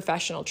next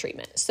professional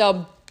treatment.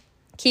 So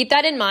keep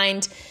that in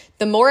mind.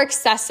 The more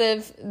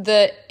excessive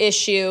the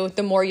issue,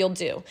 the more you'll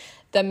do.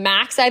 The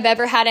max I've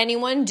ever had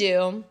anyone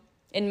do,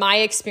 in my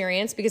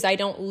experience, because I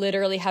don't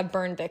literally have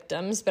burn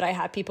victims, but I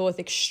have people with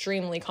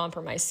extremely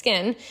compromised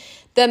skin,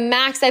 the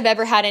max I've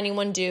ever had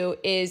anyone do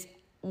is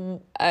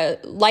a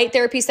light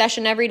therapy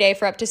session every day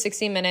for up to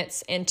 60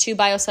 minutes and 2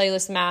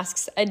 biocellulose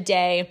masks a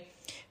day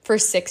for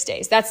 6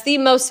 days. That's the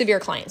most severe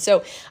client.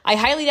 So I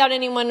highly doubt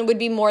anyone would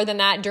be more than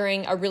that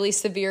during a really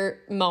severe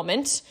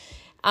moment,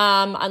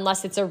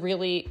 unless it's a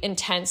really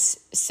intense,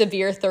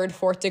 severe 3rd,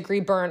 4th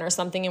degree burn or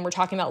something, and we're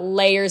talking about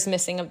layers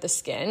missing of the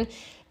skin.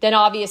 Then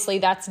obviously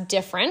that's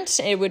different.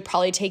 It would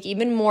probably take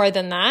even more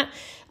than that.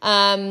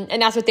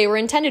 And that's what they were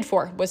intended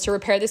for, was to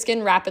repair the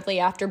skin rapidly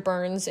after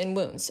burns and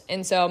wounds.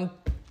 And so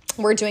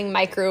we're doing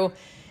micro,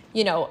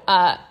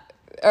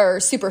 or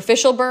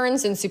superficial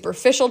burns and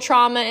superficial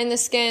trauma in the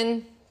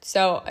skin.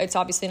 So it's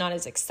obviously not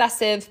as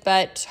excessive,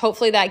 but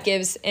hopefully that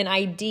gives an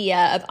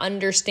idea of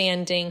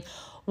understanding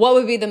what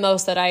would be the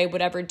most that I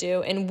would ever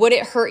do. And would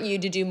it hurt you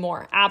to do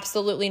more?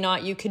 Absolutely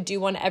not. You could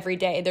do one every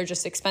day. They're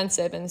just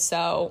expensive. And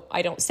so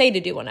I don't say to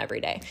do one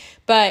every day,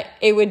 but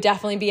it would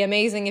definitely be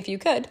amazing if you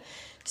could.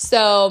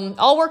 So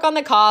I'll work on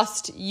the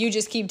cost. You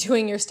just keep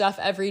doing your stuff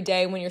every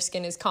day when your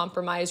skin is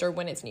compromised or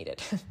when it's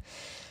needed.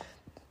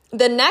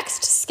 The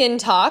next skin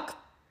talk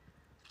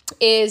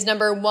is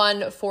number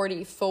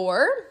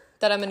 144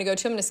 that I'm going to go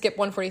to. I'm going to skip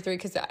 143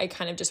 because I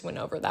kind of just went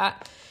over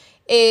that.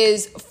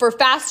 Is for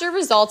faster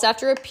results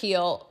after a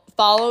peel,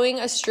 following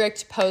a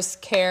strict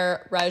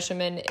post-care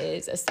regimen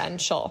is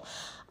essential.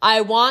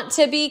 I want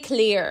to be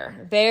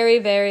clear, very,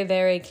 very,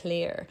 very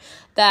clear,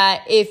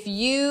 that if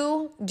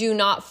you do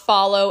not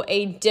follow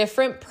a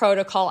different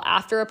protocol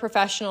after a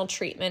professional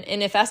treatment,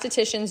 and if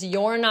estheticians,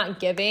 you're not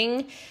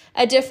giving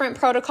a different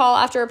protocol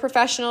after a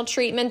professional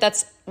treatment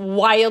that's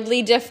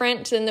wildly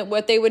different than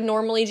what they would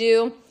normally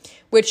do,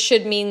 which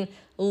should mean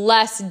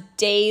less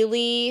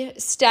daily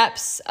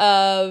steps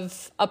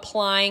of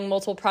applying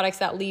multiple products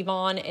that leave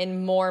on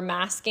and more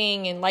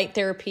masking and light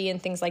therapy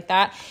and things like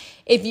that.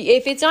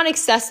 If it's not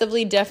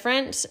excessively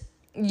different,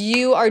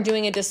 you are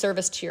doing a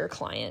disservice to your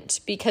client,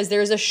 because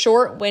there's a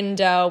short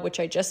window, which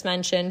I just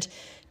mentioned,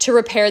 to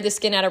repair the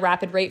skin at a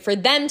rapid rate for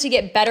them to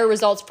get better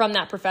results from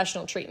that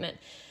professional treatment.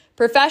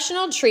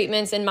 Professional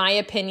treatments, in my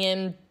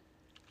opinion,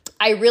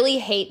 I really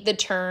hate the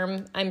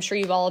term. I'm sure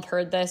you've all have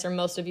heard this, or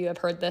most of you have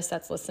heard this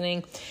that's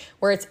listening,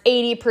 where it's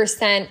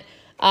 80%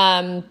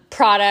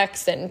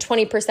 products and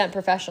 20%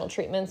 professional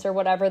treatments or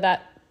whatever,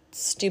 that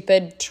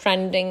stupid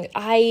trending.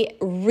 I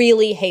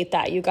really hate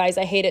that, you guys.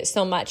 I hate it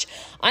so much.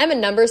 I'm a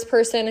numbers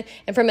person,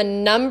 and from a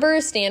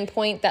numbers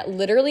standpoint, that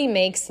literally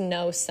makes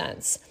no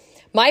sense.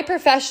 My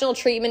professional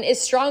treatment is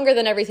stronger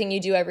than everything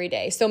you do every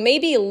day. So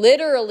maybe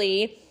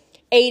literally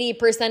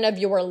 80% of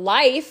your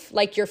life,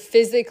 like you're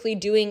physically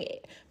doing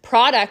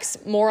products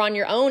more on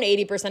your own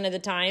 80% of the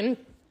time,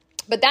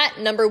 but that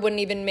number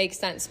wouldn't even make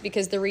sense,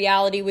 because the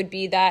reality would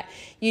be that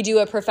you do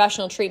a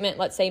professional treatment,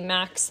 let's say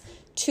max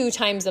 2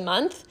 times a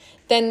month,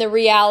 then the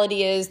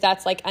reality is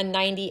that's like a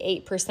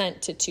 98%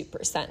 to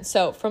 2%.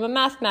 So from a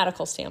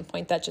mathematical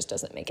standpoint, that just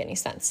doesn't make any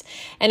sense.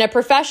 And a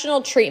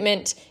professional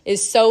treatment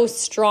is so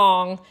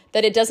strong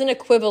that it doesn't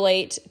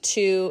equivalent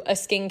to a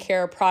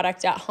skincare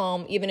product at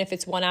home, even if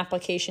it's one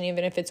application,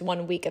 even if it's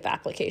 1 week of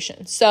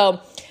application. So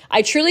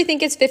I truly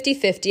think it's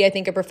 50-50. I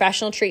think a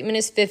professional treatment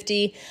is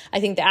 50. I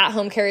think the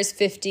at-home care is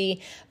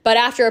 50. But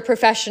after a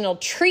professional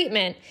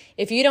treatment,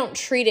 if you don't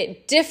treat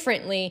it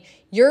differently,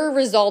 your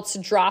results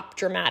drop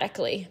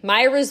dramatically.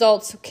 My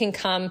results can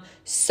come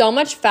so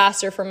much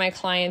faster for my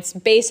clients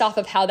based off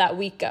of how that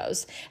week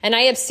goes. And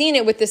I have seen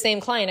it with the same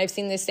client. I've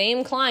seen the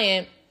same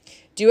client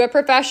do a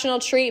professional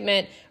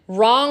treatment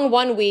wrong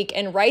 1 week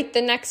and right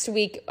the next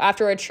week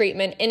after a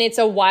treatment, and it's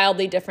a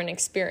wildly different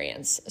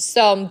experience.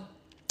 So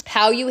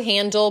how you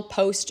handle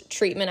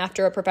post-treatment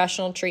after a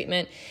professional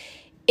treatment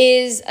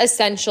is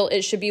essential.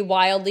 It should be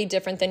wildly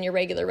different than your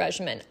regular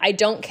regimen. I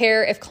don't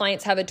care if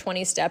clients have a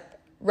 20-step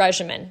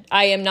regimen.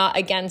 I am not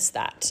against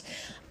that.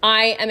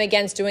 I am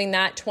against doing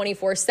that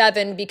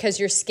 24/7, because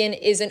your skin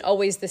isn't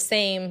always the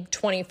same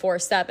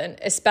 24/7,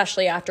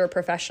 especially after a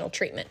professional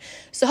treatment.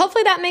 So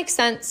hopefully that makes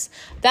sense.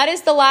 That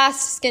is the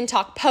last Skin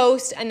Talk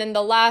post. And then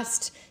the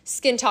last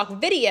Skin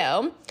Talk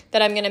video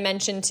that I'm going to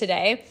mention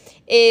today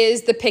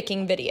is the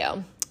picking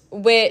video,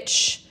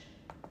 which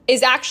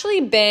is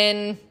actually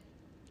been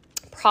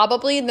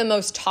probably the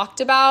most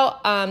talked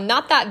about.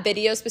 Not that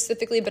video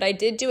specifically, but I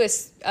did do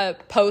a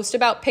post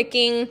about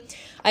picking.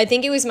 I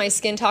think it was my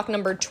Skin Talk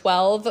number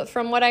 12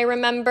 from what I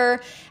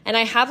remember. And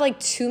I have like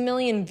 2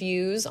 million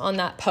views on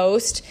that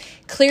post.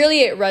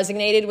 Clearly it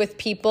resonated with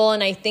people.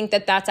 And I think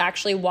that that's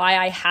actually why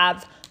I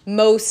have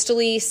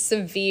mostly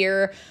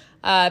severe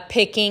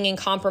picking and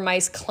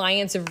compromised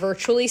clients,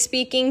 virtually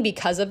speaking,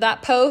 because of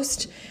that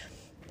post.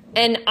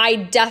 And I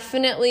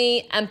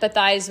definitely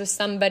empathize with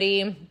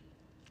somebody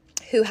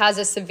who has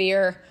a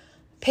severe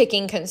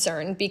picking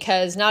concern,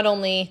 because not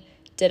only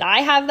did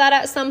I have that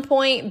at some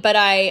point, but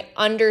I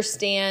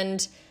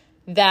understand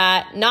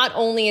that not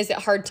only is it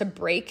hard to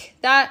break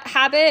that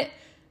habit,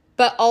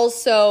 but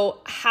also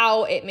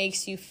how it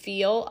makes you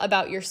feel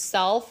about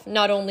yourself,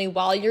 not only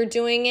while you're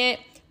doing it,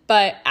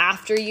 but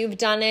after you've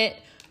done it.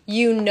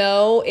 You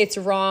know it's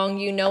wrong,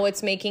 you know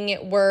it's making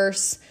it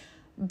worse,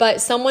 but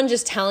someone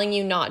just telling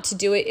you not to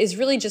do it is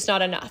really just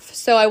not enough.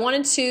 So I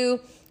wanted to,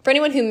 for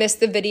anyone who missed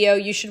the video,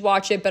 you should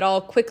watch it, but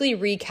I'll quickly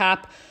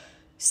recap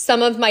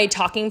some of my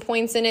talking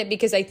points in it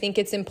because I think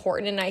it's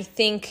important. And I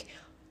think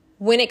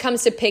when it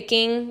comes to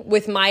picking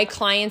with my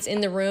clients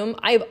in the room,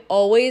 I've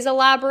always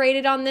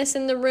elaborated on this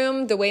in the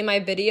room, the way my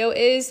video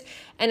is,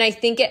 and I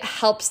think it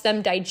helps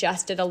them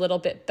digest it a little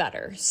bit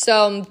better.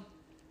 So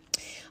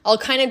I'll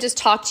kind of just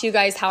talk to you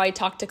guys how I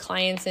talk to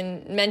clients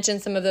and mention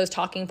some of those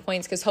talking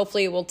points, because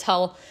hopefully it will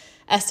tell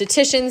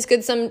estheticians,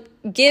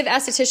 give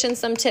estheticians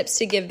some tips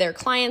to give their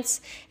clients,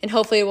 and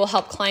hopefully it will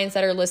help clients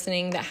that are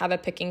listening that have a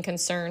picking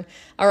concern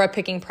or a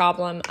picking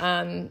problem,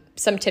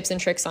 some tips and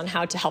tricks on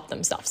how to help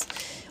themselves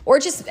or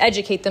just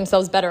educate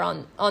themselves better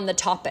on the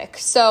topic.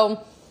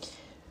 So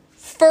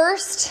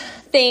first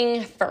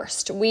thing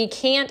first, we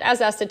can't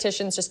as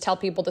estheticians just tell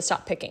people to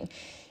stop picking.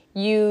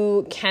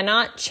 You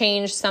cannot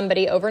change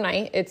somebody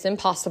overnight. It's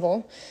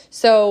impossible.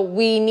 So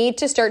we need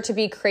to start to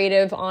be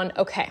creative on,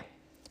 okay,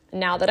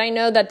 now that I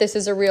know that this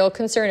is a real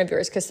concern of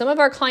yours, because some of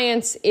our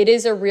clients, it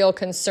is a real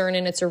concern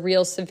and it's a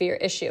real severe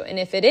issue. And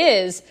if it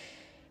is,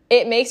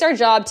 it makes our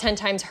job 10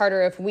 times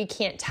harder if we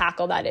can't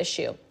tackle that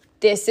issue.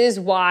 This is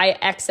why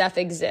XF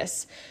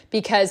exists,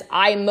 because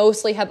I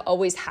mostly have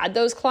always had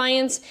those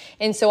clients.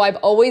 And so I've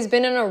always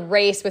been in a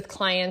race with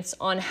clients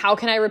on how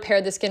can I repair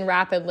the skin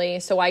rapidly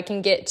so I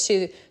can get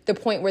to the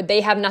point where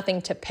they have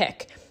nothing to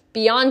pick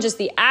beyond just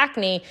the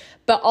acne,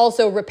 but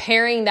also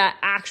repairing that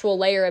actual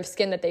layer of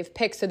skin that they've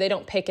picked so they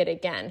don't pick it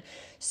again.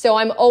 So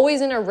I'm always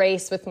in a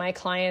race with my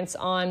clients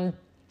on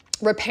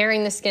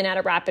repairing the skin at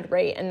a rapid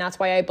rate. And that's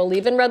why I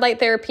believe in red light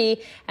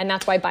therapy. And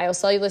that's why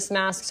biocellulose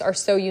masks are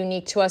so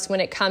unique to us when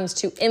it comes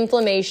to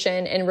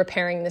inflammation and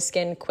repairing the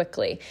skin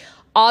quickly.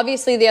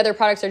 Obviously, the other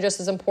products are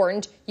just as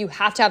important. You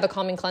have to have a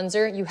calming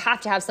cleanser. You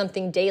have to have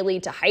something daily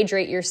to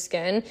hydrate your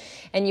skin.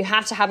 And you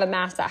have to have a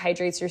mask that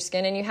hydrates your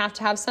skin. And you have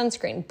to have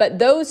sunscreen. But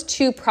those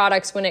two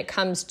products, when it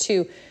comes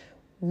to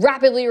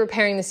rapidly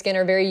repairing the skin,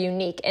 are very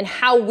unique. And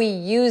how we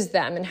use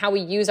them and how we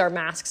use our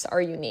masks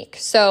are unique.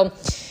 So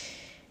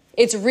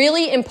it's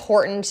really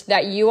important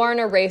that you are in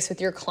a race with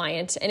your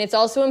client. And it's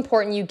also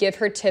important you give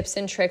her tips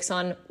and tricks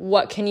on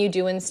what can you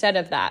do instead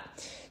of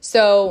that.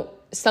 So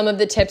some of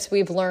the tips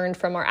we've learned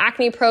from our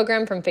acne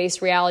program from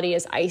Face Reality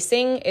is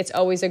icing. It's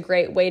always a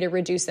great way to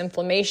reduce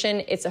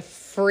inflammation. It's a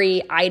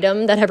free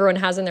item that everyone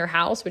has in their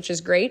house, which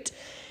is great.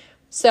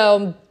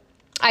 So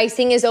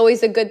icing is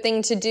always a good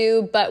thing to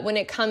do, but when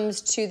it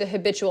comes to the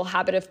habitual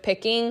habit of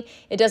picking,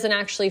 it doesn't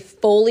actually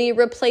fully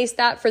replace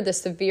that for the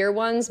severe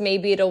ones.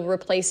 Maybe it'll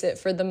replace it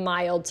for the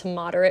mild to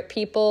moderate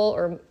people,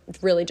 or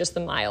really just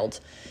the mild.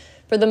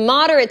 For the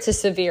moderate to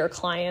severe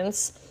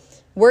clients,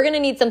 we're going to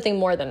need something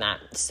more than that.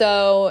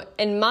 So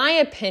in my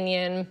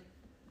opinion,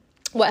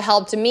 what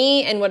helped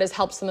me and what has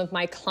helped some of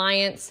my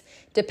clients,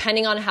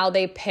 depending on how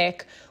they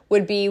pick,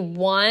 would be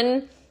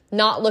one,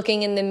 not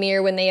looking in the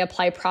mirror when they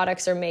apply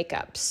products or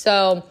makeup.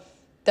 So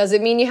does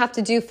it mean you have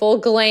to do full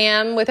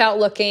glam without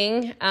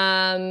looking?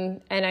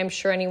 And I'm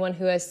sure anyone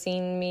who has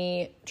seen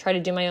me try to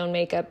do my own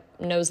makeup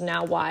knows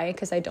now why,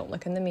 because I don't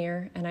look in the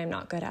mirror and I'm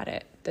not good at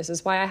it. This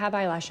is why I have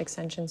eyelash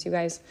extensions, you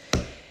guys.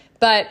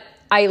 But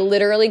I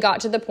literally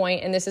got to the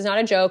point, and this is not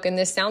a joke, and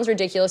this sounds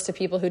ridiculous to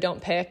people who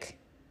don't pick.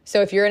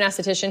 So if you're an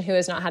esthetician who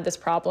has not had this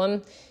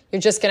problem, you're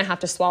just going to have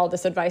to swallow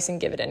this advice and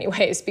give it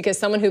anyways, because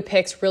someone who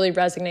picks really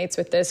resonates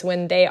with this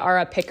when they are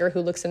a picker who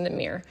looks in the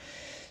mirror.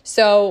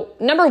 So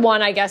number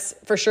one, I guess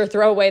for sure,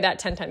 throw away that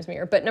 10 times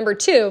mirror. But number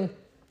two,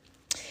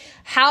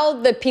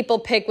 how the people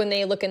pick when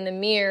they look in the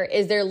mirror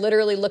is they're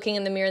literally looking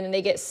in the mirror and then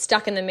they get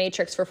stuck in the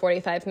matrix for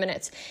 45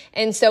 minutes.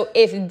 And so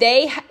if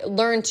they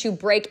learn to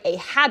break a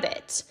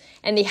habit,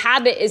 and the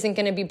habit isn't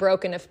going to be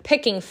broken of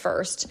picking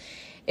first,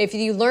 if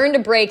you learn to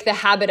break the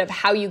habit of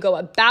how you go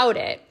about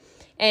it,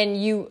 and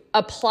you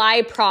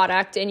apply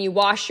product and you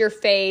wash your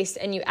face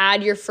and you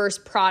add your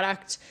first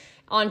product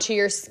onto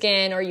your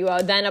skin, or you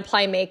then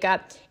apply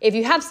makeup, if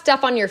you have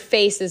stuff on your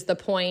face is the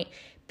point,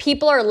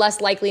 people are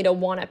less likely to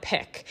want to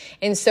pick.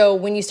 And so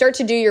when you start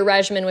to do your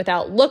regimen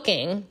without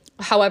looking,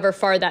 however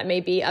far that may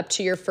be up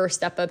to your first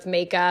step of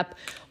makeup,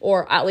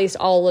 or at least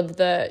all of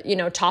the,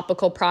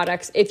 topical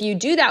products, if you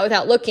do that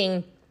without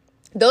looking,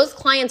 those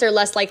clients are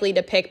less likely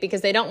to pick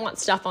because they don't want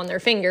stuff on their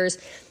fingers.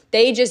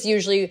 They just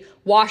usually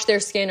wash their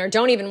skin or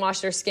don't even wash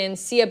their skin,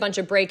 see a bunch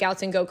of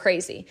breakouts and go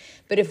crazy.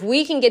 But if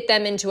we can get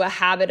them into a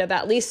habit of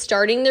at least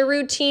starting their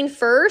routine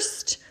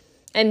first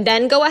and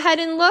then go ahead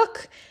and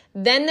look,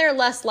 then they're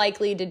less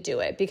likely to do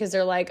it because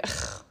they're like,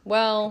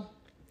 well,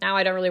 now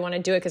I don't really want to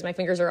do it because my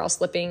fingers are all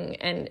slipping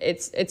and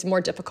it's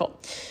more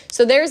difficult.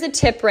 So there's a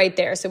tip right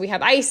there. So we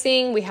have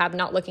icing, we have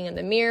not looking in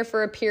the mirror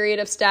for a period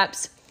of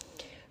steps.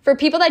 For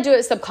people that do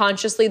it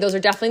subconsciously, those are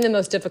definitely the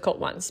most difficult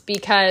ones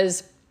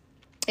because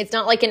it's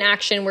not like an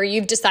action where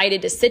you've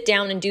decided to sit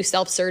down and do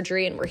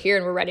self-surgery and we're here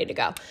and we're ready to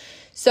go.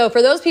 So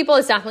for those people,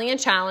 it's definitely a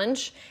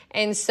challenge.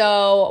 And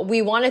so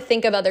we want to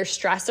think of other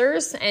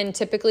stressors. And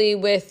typically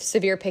with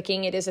severe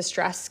picking, it is a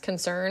stress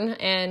concern.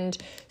 And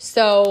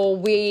so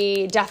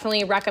we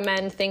definitely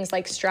recommend things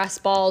like stress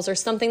balls or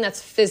something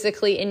that's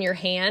physically in your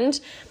hand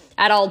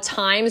at all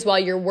times while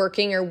you're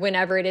working or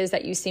whenever it is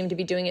that you seem to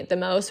be doing it the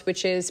most,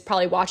 which is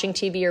probably watching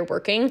TV or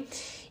working.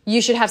 You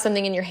should have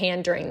something in your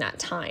hand during that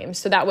time.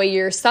 So that way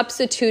you're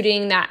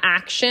substituting that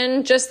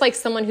action, just like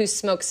someone who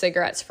smokes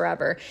cigarettes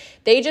forever.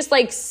 They just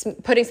like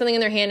putting something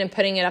in their hand and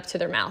putting it up to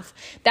their mouth.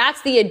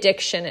 That's the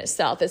addiction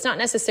itself. It's not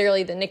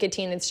necessarily the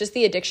nicotine. It's just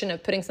the addiction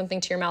of putting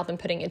something to your mouth and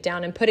putting it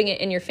down and putting it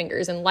in your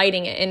fingers and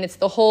lighting it. And it's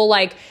the whole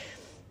like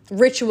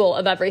ritual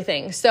of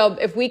everything. So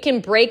if we can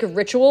break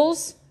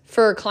rituals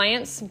for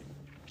clients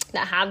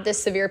that have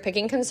this severe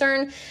picking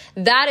concern,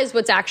 that is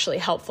what's actually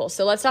helpful.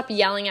 So let's stop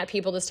yelling at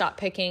people to stop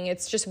picking.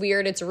 It's just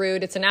weird. It's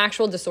rude. It's an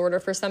actual disorder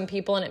for some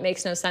people, and it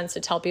makes no sense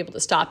to tell people to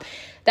stop.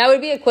 That would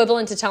be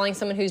equivalent to telling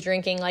someone who's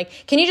drinking,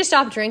 like, can you just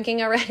stop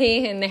drinking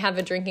already? And they have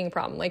a drinking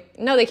problem. Like,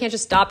 no, they can't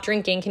just stop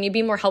drinking. Can you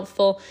be more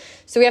helpful?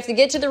 So we have to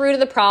get to the root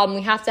of the problem.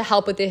 We have to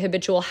help with the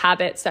habitual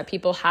habits that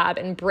people have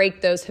and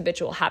break those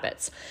habitual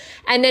habits.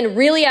 And then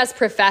really as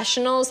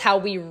professionals, how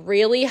we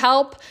really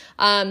help,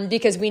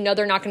 because we know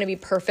they're not going to be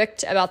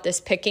perfect about this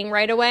picking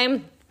right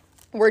away.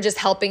 We're just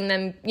helping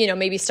them,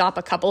 maybe stop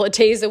a couple of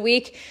days a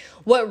week.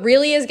 What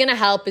really is going to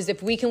help is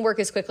if we can work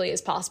as quickly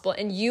as possible,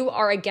 and you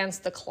are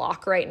against the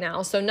clock right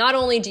now. So not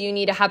only do you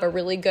need to have a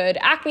really good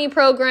acne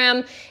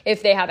program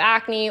if they have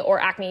acne,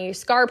 or acne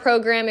scar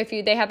program if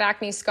they have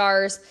acne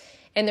scars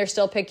and they're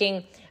still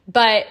picking,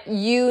 but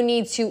you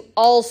need to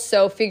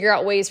also figure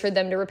out ways for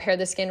them to repair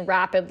the skin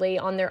rapidly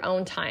on their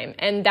own time.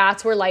 And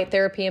that's where light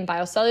therapy and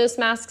biocellulose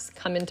masks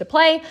come into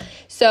play.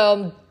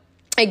 So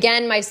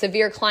again, my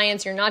severe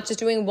clients, you're not just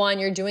doing one,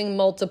 you're doing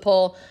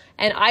multiple.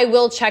 And I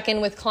will check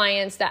in with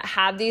clients that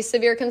have these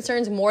severe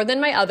concerns more than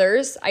my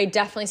others. I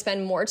definitely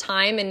spend more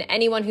time, and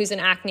anyone who's an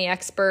acne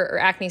expert or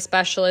acne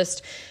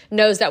specialist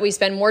knows that we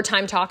spend more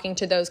time talking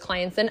to those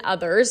clients than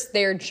others.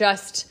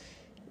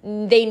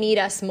 They need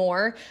us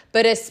more,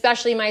 but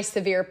especially my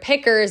severe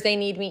pickers, they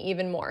need me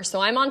even more.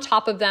 So I'm on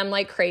top of them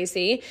like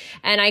crazy,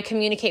 and I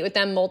communicate with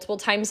them multiple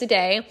times a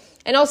day,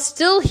 and I'll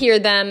still hear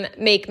them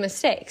make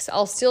mistakes.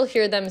 I'll still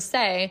hear them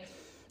say,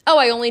 oh,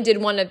 I only did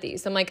one of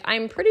these. I'm like,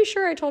 I'm pretty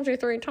sure I told you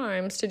 3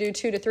 times to do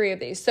 2 to 3 of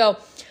these. So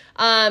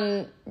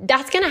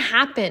that's going to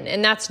happen,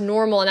 and that's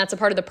normal, and that's a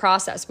part of the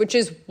process, which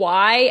is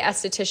why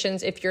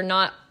estheticians, if you're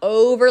not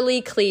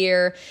overly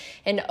clear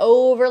and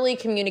overly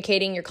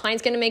communicating, your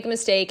client's going to make a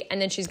mistake, and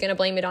then she's going to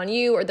blame it on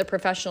you or the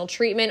professional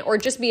treatment, or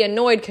just be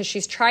annoyed because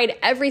she's tried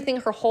everything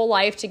her whole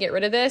life to get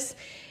rid of this,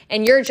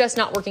 and you're just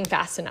not working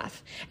fast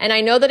enough. And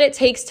I know that it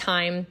takes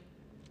time.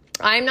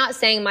 I'm not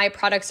saying my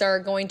products are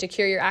going to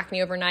cure your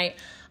acne overnight.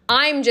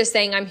 I'm just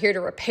saying I'm here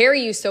to repair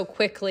you so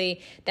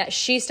quickly that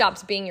she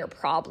stops being your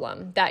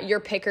problem, that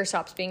your picker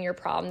stops being your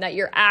problem, that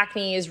your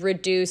acne is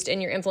reduced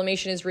and your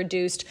inflammation is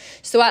reduced.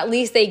 So at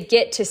least they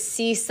get to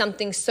see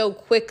something so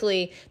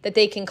quickly that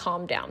they can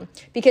calm down.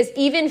 Because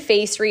even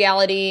Face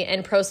Reality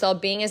and ProCell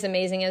being as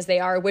amazing as they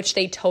are, which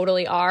they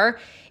totally are,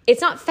 it's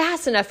not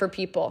fast enough for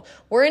people.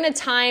 We're in a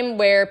time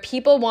where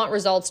people want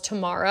results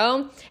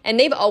tomorrow, and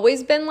they've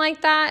always been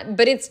like that,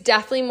 but it's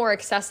definitely more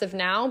excessive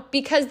now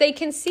because they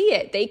can see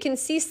it. They can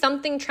see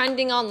something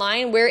trending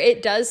online where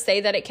it does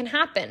say that it can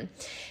happen.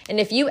 And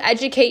if you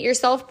educate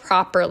yourself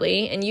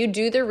properly and you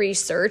do the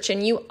research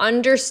and you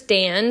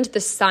understand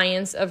the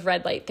science of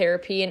red light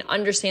therapy and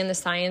understand the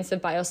science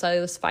of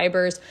biocellulose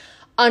fibers,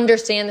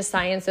 understand the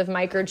science of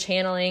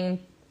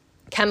microchanneling,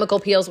 chemical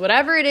peels,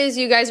 whatever it is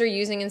you guys are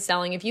using and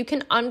selling, if you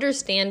can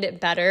understand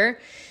it better,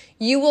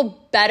 you will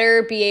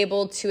better be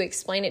able to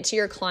explain it to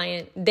your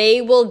client.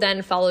 They will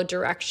then follow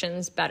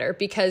directions better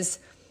because,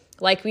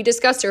 like we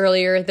discussed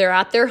earlier, they're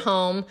at their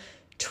home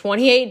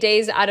 28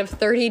 days out of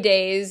 30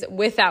 days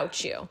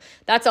without you.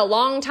 That's a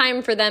long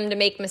time for them to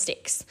make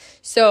mistakes.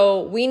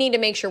 So we need to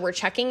make sure we're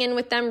checking in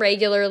with them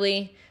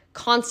regularly,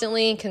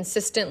 constantly,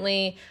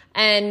 consistently,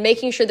 and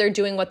making sure they're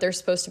doing what they're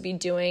supposed to be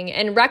doing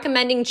and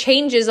recommending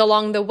changes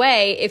along the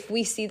way if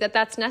we see that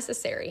that's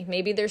necessary.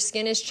 Maybe their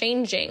skin is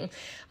changing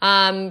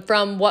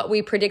from what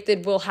we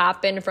predicted will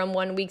happen from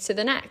 1 week to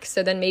the next.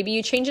 So then maybe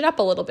you change it up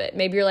a little bit.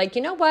 Maybe you're like,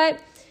 you know what?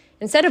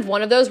 Instead of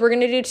one of those, we're going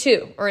to do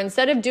 2. Or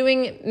instead of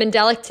doing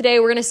Mandelic today,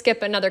 we're going to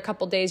skip another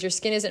couple days. Your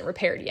skin isn't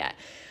repaired yet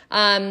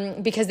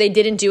because they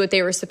didn't do what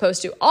they were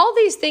supposed to. All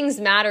these things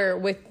matter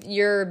with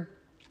your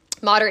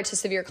moderate to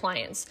severe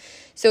clients.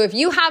 So if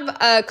you have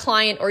a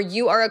client or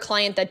you are a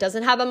client that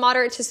doesn't have a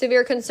moderate to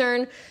severe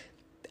concern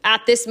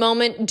at this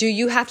moment, do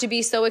you have to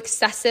be so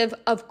excessive?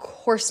 Of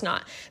course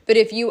not. But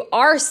if you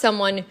are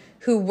someone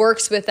who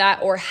works with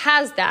that or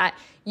has that,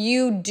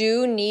 you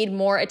do need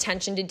more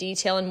attention to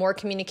detail and more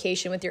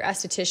communication with your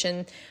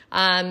esthetician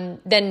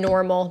than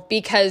normal,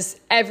 because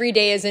every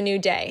day is a new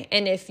day.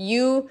 And if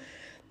you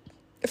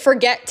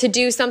forget to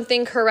do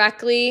something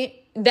correctly,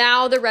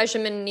 now the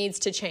regimen needs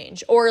to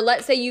change. Or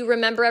let's say you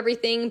remember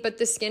everything, but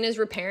the skin is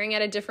repairing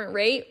at a different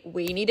rate.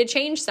 We need to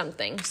change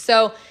something.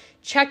 So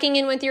checking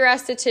in with your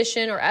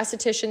esthetician or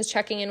estheticians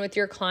checking in with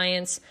your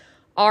clients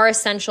are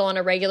essential on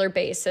a regular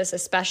basis,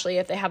 especially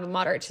if they have a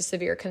moderate to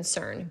severe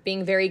concern.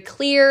 Being very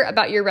clear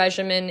about your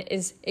regimen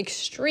is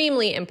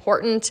extremely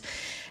important,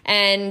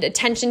 and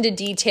attention to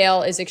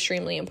detail is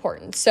extremely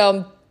important.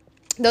 So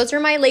those are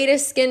my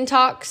latest skin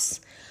talks.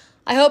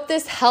 I hope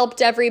this helped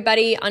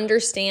everybody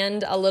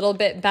understand a little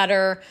bit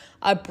better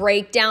a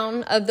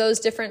breakdown of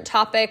those different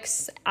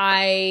topics.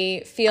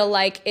 I feel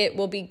like it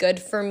will be good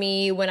for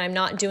me when I'm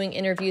not doing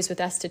interviews with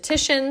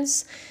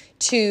estheticians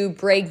to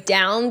break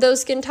down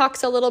those skin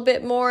talks a little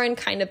bit more and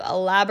kind of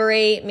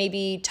elaborate,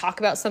 maybe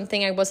talk about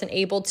something I wasn't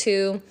able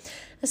to,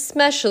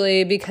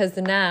 especially because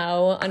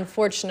now,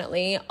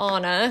 unfortunately,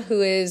 Anna,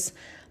 who is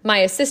my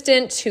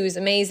assistant, who's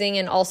amazing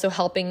and also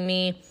helping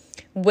me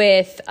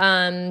with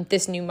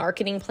this new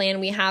marketing plan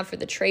we have for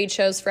the trade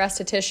shows for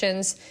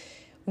estheticians,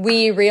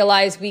 we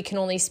realize we can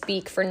only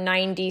speak for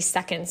 90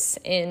 seconds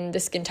in the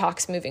Skin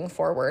Talks moving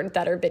forward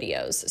that are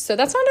videos. So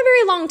that's not a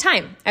very long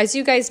time. As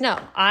you guys know,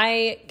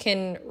 I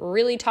can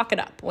really talk it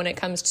up when it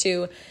comes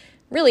to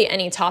really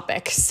any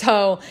topic.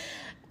 So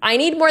I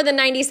need more than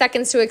 90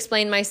 seconds to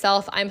explain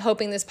myself. I'm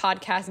hoping this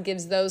podcast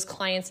gives those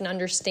clients an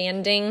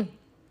understanding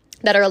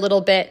that are a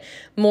little bit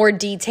more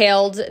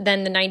detailed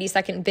than the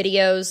 90-second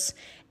videos.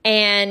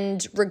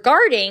 And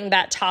regarding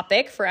that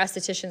topic for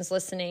estheticians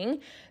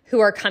listening who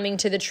are coming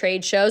to the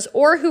trade shows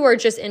or who are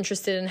just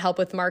interested in help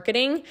with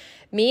marketing,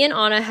 me and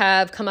Anna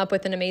have come up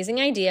with an amazing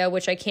idea,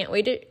 which I can't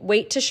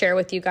wait to share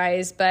with you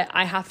guys, but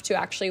I have to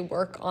actually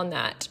work on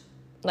that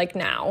like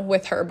now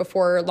with her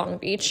before Long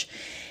Beach.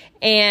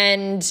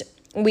 And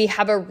we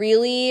have a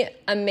really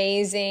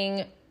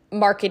amazing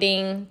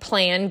marketing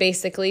plan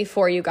basically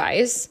for you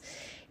guys.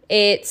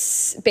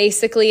 It's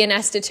basically an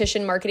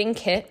esthetician marketing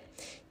kit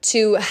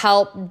to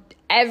help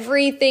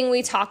everything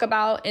we talk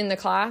about in the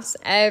class,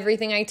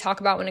 everything I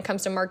talk about when it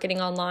comes to marketing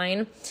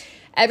online,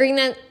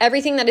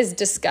 everything that is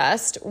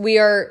discussed, we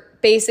are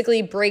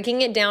basically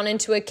breaking it down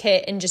into a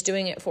kit and just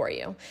doing it for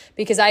you.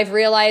 Because I've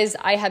realized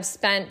I have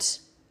spent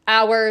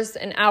hours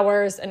and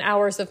hours and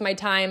hours of my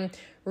time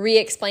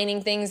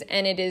re-explaining things,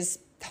 and it is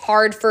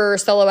hard for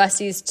solo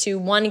esties to,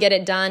 one, get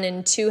it done,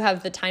 and two,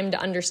 have the time to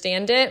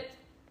understand it.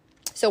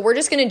 So we're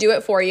just going to do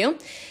it for you,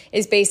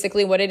 is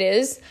basically what it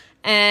is.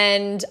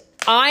 And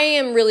I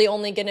am really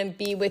only going to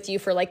be with you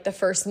for like the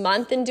first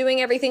month in doing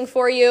everything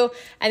for you.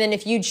 And then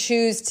if you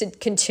choose to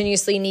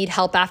continuously need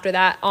help after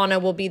that, Anna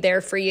will be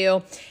there for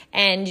you.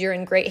 And you're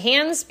in great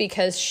hands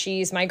because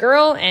she's my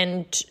girl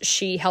and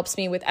she helps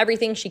me with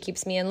everything. She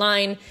keeps me in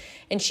line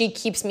and she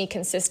keeps me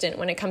consistent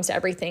when it comes to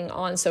everything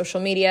on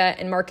social media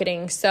and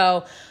marketing.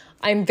 So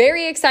I'm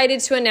very excited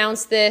to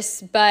announce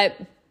this, but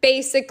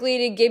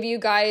basically to give you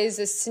guys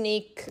a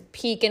sneak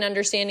peek and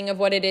understanding of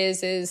what it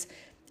is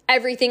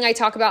everything I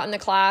talk about in the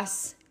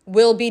class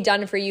will be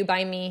done for you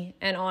by me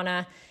and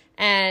Anna.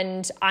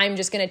 And I'm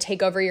just going to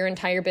take over your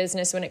entire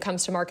business when it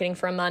comes to marketing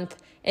for a month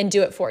and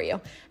do it for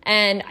you.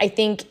 And I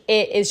think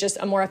it is just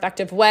a more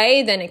effective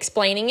way than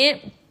explaining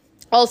it.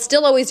 I'll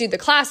still always do the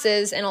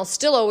classes and I'll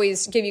still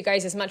always give you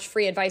guys as much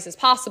free advice as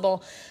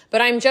possible.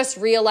 But I'm just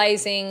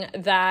realizing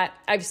that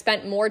I've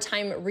spent more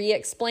time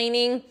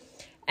re-explaining,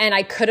 and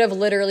I could have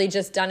literally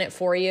just done it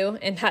for you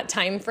in that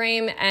time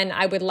frame. And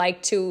I would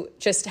like to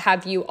just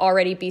have you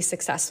already be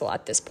successful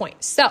at this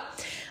point. So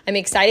I'm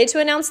excited to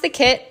announce the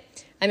kit.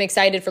 I'm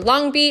excited for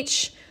Long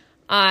Beach.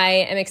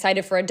 I am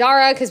excited for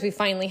Adara because we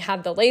finally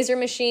have the laser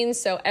machines.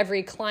 So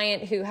every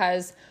client who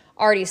has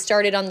already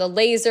started on the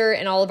laser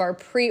and all of our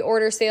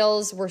pre-order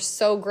sales were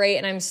so great.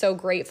 And I'm so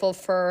grateful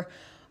for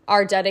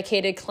our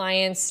dedicated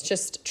clients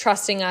just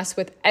trusting us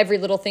with every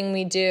little thing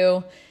we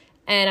do.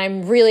 And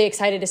I'm really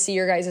excited to see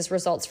your guys'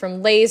 results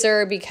from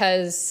laser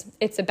because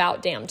it's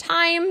about damn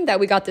time that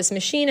we got this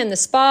machine in the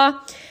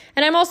spa.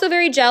 And I'm also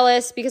very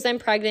jealous because I'm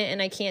pregnant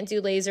and I can't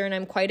do laser, and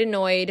I'm quite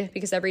annoyed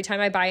because every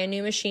time I buy a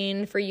new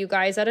machine for you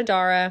guys at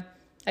Adara,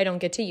 I don't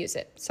get to use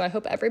it. So I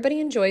hope everybody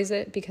enjoys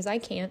it because I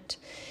can't.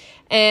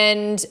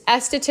 And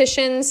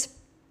estheticians,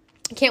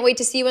 can't wait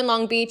to see you in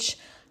Long Beach.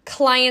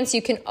 Clients,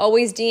 you can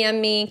always DM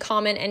me,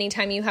 comment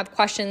anytime you have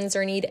questions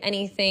or need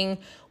anything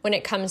when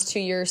it comes to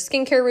your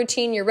skincare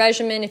routine, your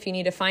regimen, if you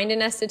need to find an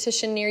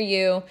esthetician near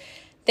you.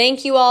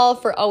 Thank you all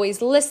for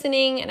always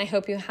listening, and I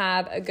hope you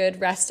have a good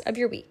rest of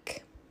your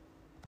week.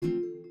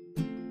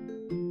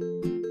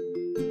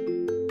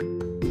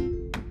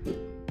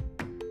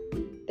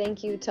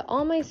 Thank you to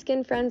all my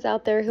skin friends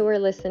out there who are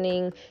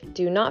listening.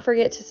 Do not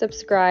forget to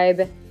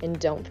subscribe, and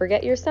don't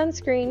forget your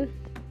sunscreen.